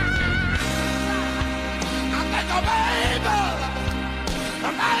think I'm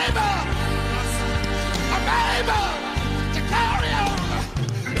able to carry on.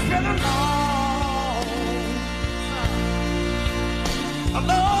 It's been a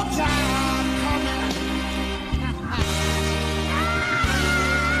long time coming.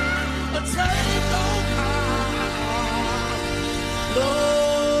 A change don't come. Oh,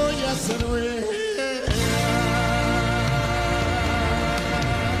 yes it will.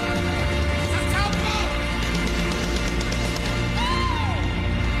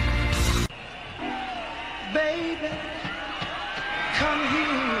 Baby, come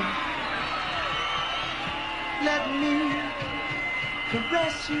here. Let me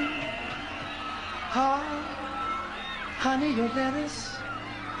caress you. Oh, honey, your letters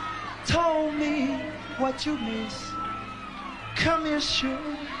told me what you miss. Come here,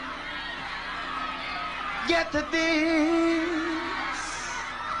 sure. Get to this.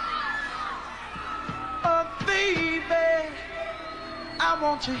 Oh, baby, I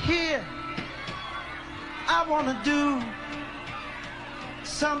want you here. I want to do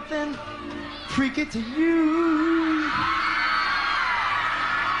something freaky to you.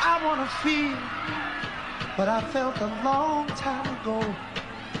 I want to feel what I felt a long time ago.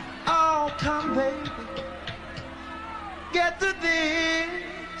 Oh, come, baby, get to this.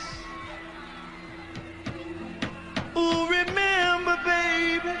 Ooh, remember,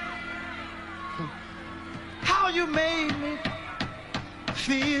 baby, how you made me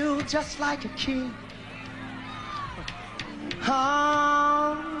feel just like a kid.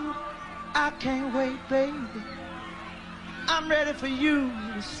 Oh, I can't wait, baby. I'm ready for you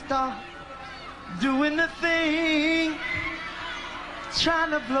to start doing the thing,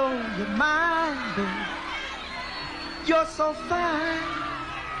 trying to blow your mind, baby. You're so fine,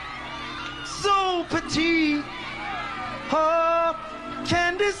 so petite, oh,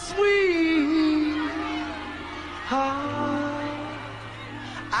 candy sweet. Oh,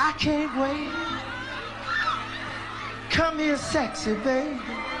 I can't wait. Come here, sexy baby.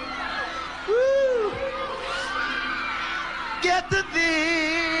 Woo. Get the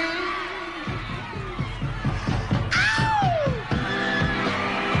thing. Ow!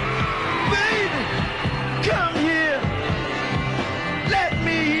 Baby, come here. Let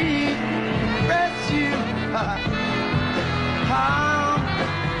me rest you.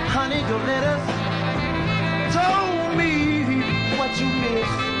 Honey, your letters told me what you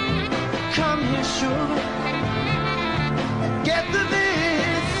missed. Come here, sugar. Get to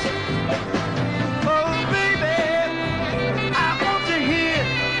this. Oh, baby, I want to hear.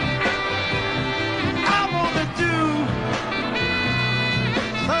 I want to do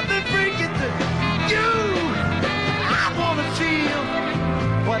something freaky to you. I want to feel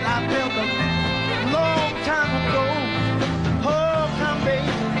what I felt a long time ago. Oh, come,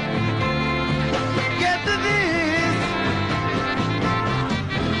 baby. Get to this.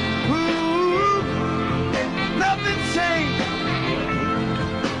 Ooh, nothing changed.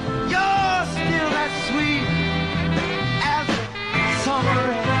 You're still as sweet as the summer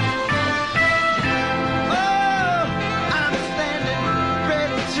rain. Oh, I'm standing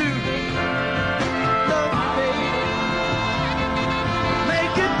ready to love you, baby.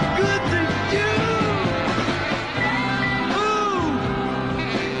 Make it good to you. Ooh,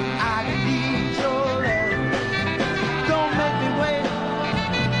 I need your love. Don't make me wait.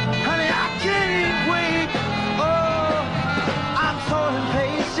 Honey, I can't wait. Oh, I'm so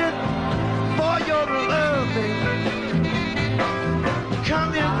impatient for your love, baby. Come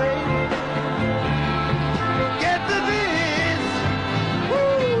here, baby. Get to this.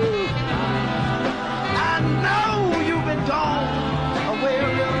 Woo. I know you've been gone away a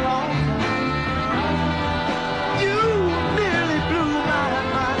real long time. You nearly blew my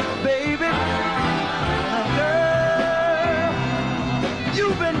mind, baby. And girl,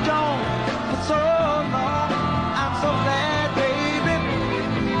 you've been gone for so long. I'm so glad, baby.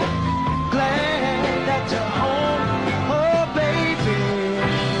 Glad that you're home, oh baby.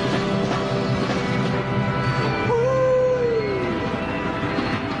 Ooh.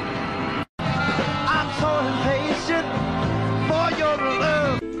 I'm so impatient for your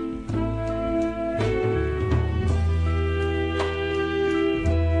love.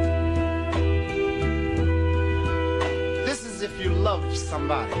 This is if you love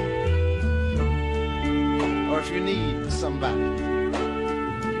somebody, or if you need somebody.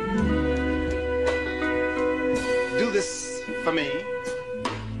 Do this for me.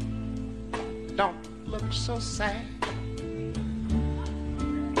 Don't look so sad.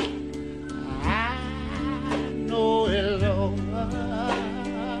 I know it's over.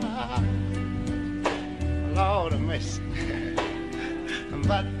 Lord have mercy.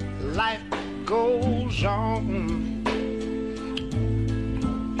 But life goes on.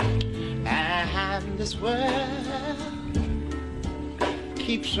 And this world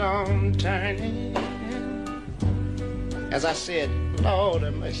keeps on turning. As I said, Lord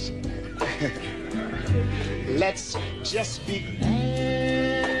have mercy. Let's just be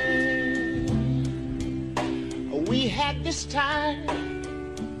glad we had this time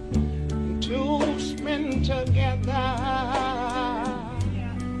to spend together.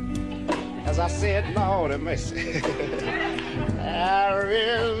 As I said, Lord have mercy. There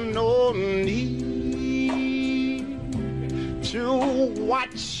is no need to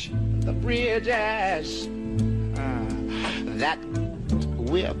watch the bridges that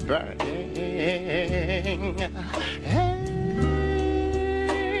we're burning. Hey,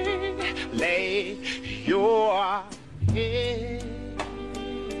 lay your head.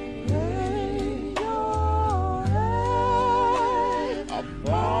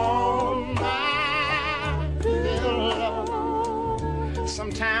 Upon my pillow.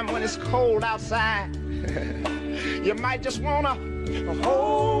 Sometime when it's cold outside, you might just wanna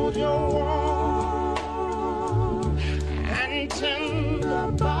hold your warm and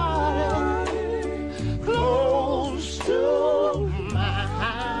tender body close to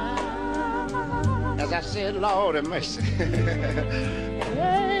mine. As I said, Lord have mercy.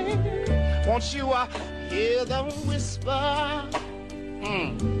 Hey, won't you hear the whisper?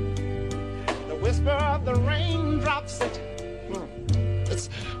 The whisper of the raindrops that it's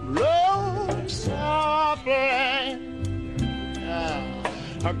blowing softly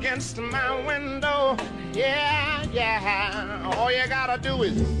against my window. Yeah, Yeah, all you gotta do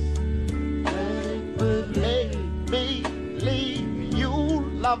is make believe you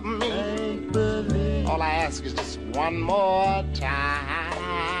love me. All I ask is just one more time.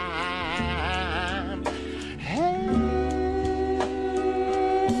 Hey,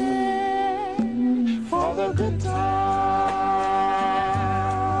 for the good time,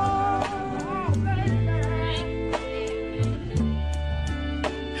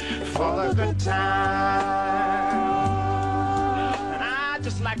 for the good time. And I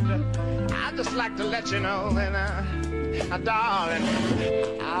just like to let you know that, darling,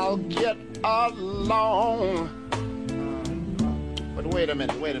 I'll get along. But wait a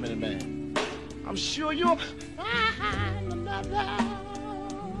minute, man. I'm sure you'll find another.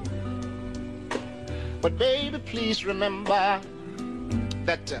 But baby, please remember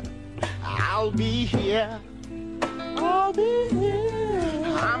that I'll be here. I'll be here.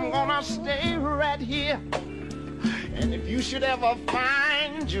 I'm gonna stay right here. And if you should ever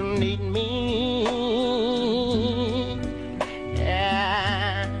find you need me,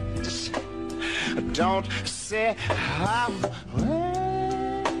 yeah, just don't say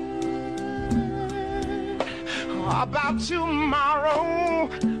about tomorrow.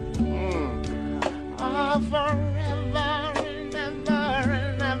 Forever and ever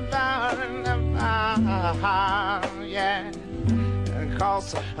and ever and ever, yeah.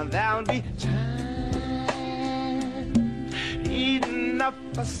 'Cause there'll be time enough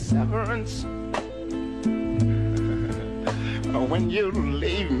for severance when you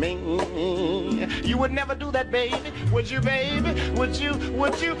leave me. You would never do that, baby, would you, baby? Would you?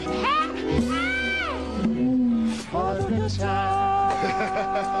 For the good time.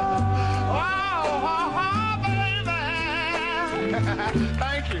 Baby.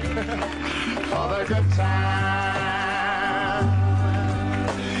 Thank you. For the good time.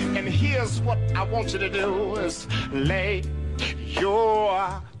 And here's what I want you to do is lay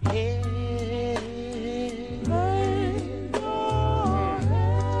your head.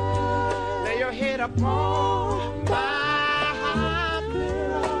 Lay your head upon my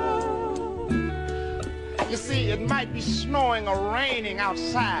pillow. You see, it might be snowing or raining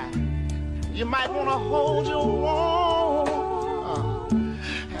outside. You might want to hold your warm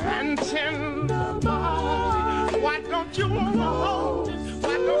and tender body. Why don't you want to hold it?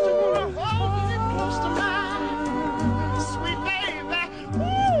 Why don't you want to hold it close to mine? Sweet baby,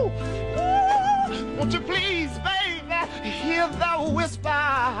 ooh, ooh. Won't you please, baby, hear the whisper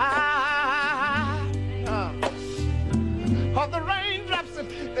of the raindrops that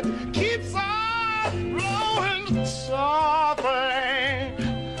keeps on blowing softly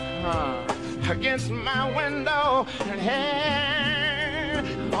against my window. And hey,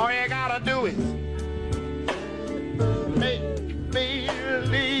 all you gotta do is make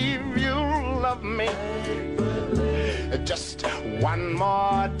believe you love me just one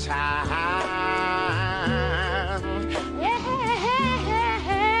more time.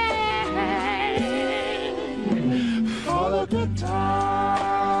 For the good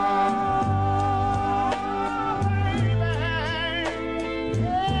time.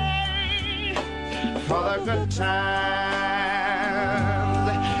 For the good times.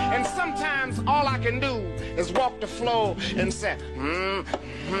 And sometimes all I can do is walk the floor and say,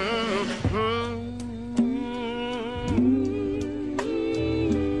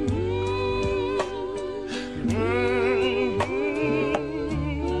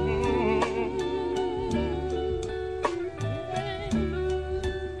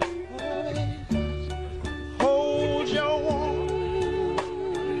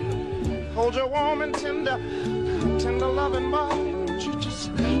 Hold your warm and tender loving body. Won't you just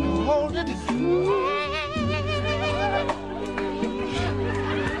hold it?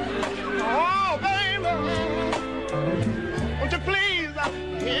 Oh, baby, won't you please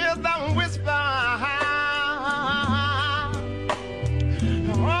hear the whisper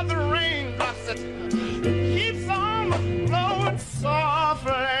of the raindrops that keeps on blowing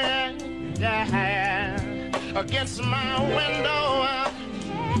softly, yeah, against my window.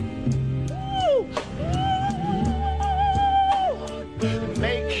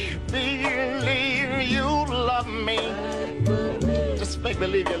 Make believe you love me. Just make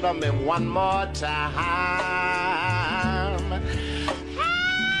believe you love me one more time.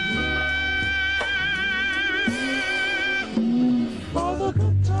 For the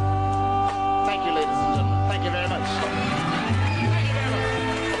good time. Thank you, ladies and gentlemen. Thank you very much. Thank you very much.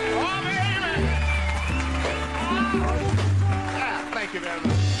 Oh, baby. Yeah, thank you very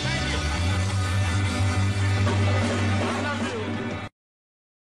much.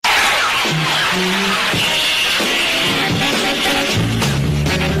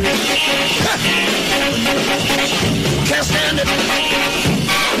 Ha!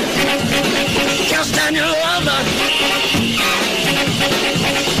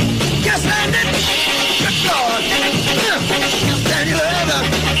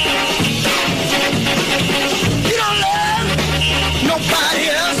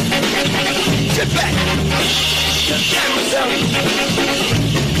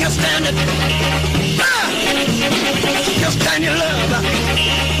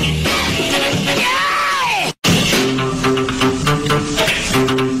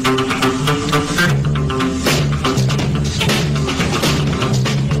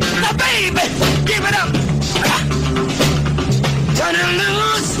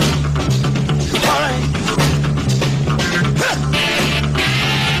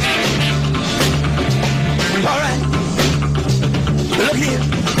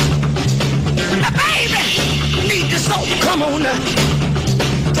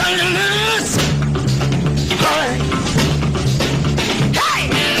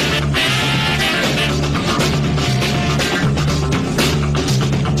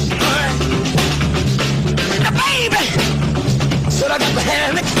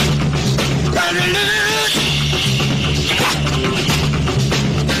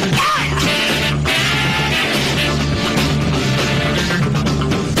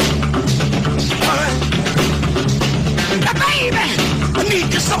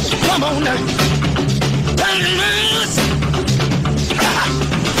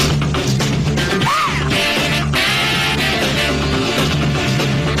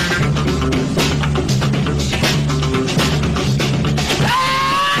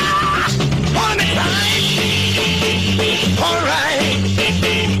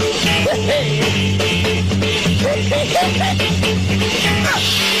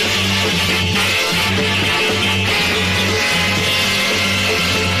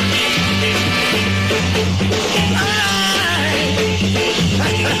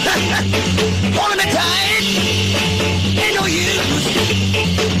 Pulling me tight, ain't no use.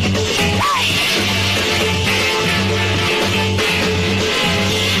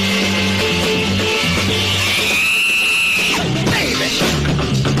 Baby,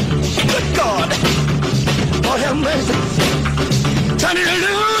 good God, Lord have mercy, turn it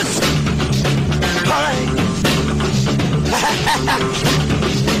loose. All right.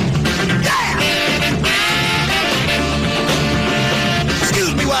 Yeah.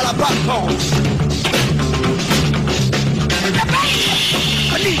 Excuse me while I pop pause.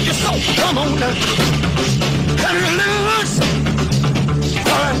 I need your soul. Come on now. Turn it loose.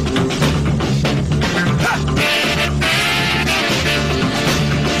 All right. Ha.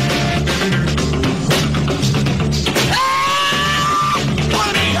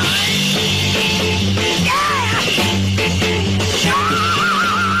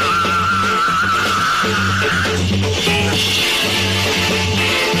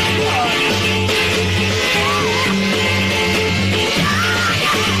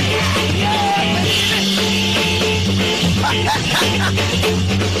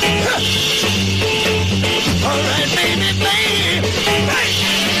 All right, baby, baby.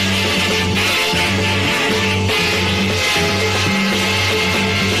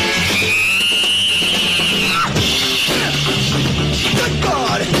 Good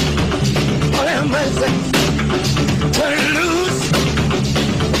God, oh, have mercy. Turn it loose,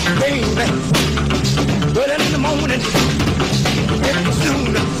 baby. Well, in the morning, get it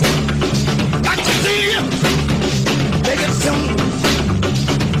soon. Got to see you. Take it soon.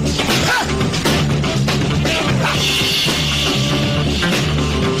 Ha!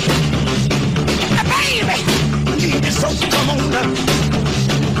 Baby, need your soul. Come on now.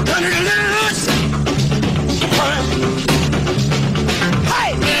 Turn it loose. All right.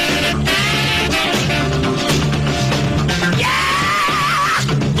 Hey! Yeah!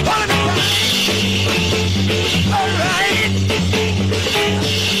 Follow me. All right.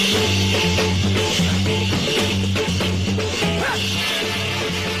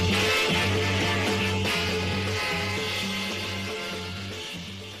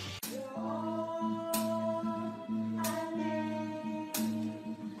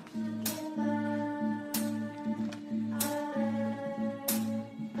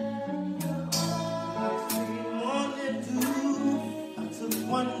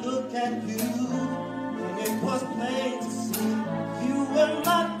 One look at you, and it was plain to see you were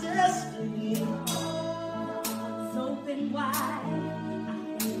my destiny. Open wide, I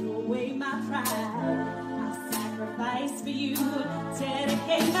threw away my pride. I'll sacrifice for you,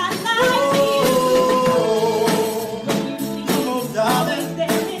 dedicate my life to you. When you leave, Come on, darling.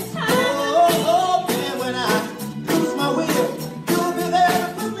 there is time. Oh, man, when I lose my will, you'll be there to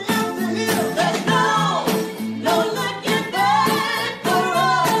put me up the hill. Let's go. No looking back for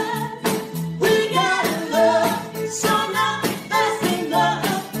us. We got love, so now that's enough.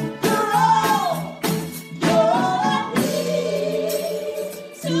 You're all I need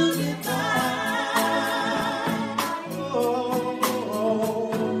to divide. Oh,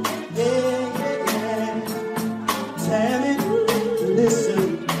 yeah. Tammy, listen.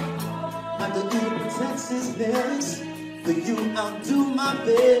 Like the Eagle, Texas best. For you, I'll do my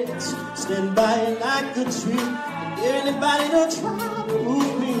best. Stand by it like a tree. Anybody don't try to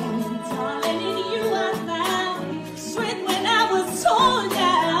move me. Darling, in you I found strength when I was torn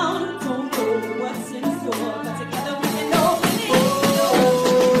down. Don't know what's in store, but together we can open it.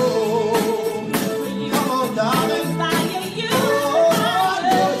 Come on, darling. Inspire you. Oh,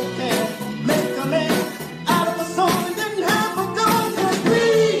 no, you can't make a man out of a song and then have a go. 'Cause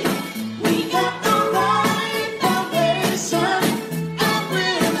we got the right foundation. And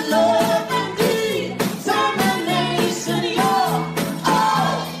with love and determination, you're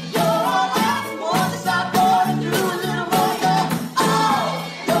all I want to stop going through a little more.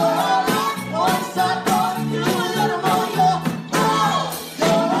 You're all I want to stop going through a little more. You're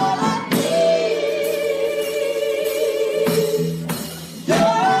all I need. You're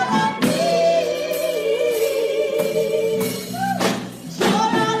all I need. You're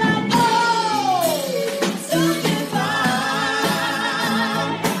all I know to divide.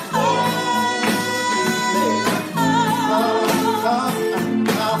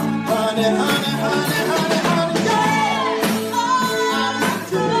 Honey, honey, honey, honey, honey, yeah.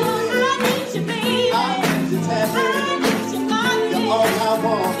 I need you, baby. I need you, Tammy. You're all I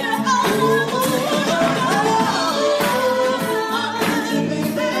want. I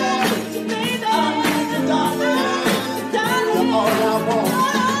need you, baby. I need you, darling. You're all I want.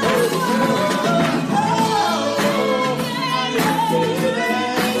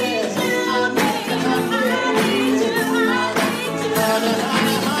 Honey,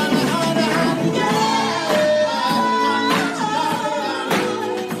 honey, honey, honey.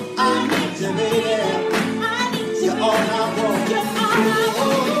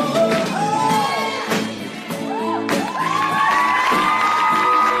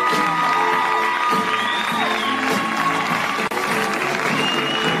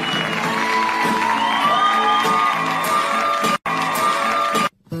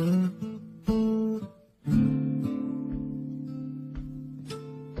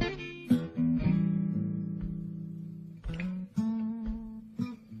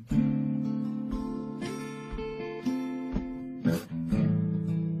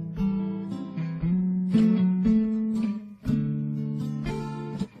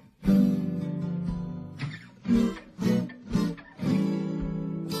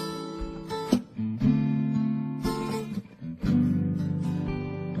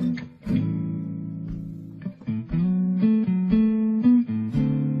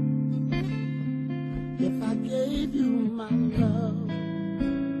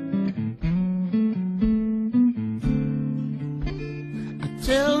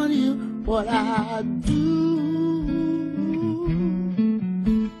 what I do.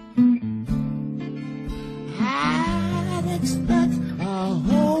 I'd expect a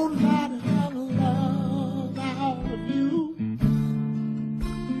whole lot of love out of you.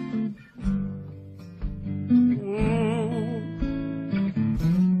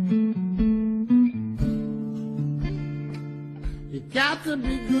 You got to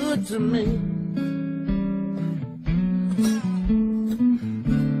be good to me.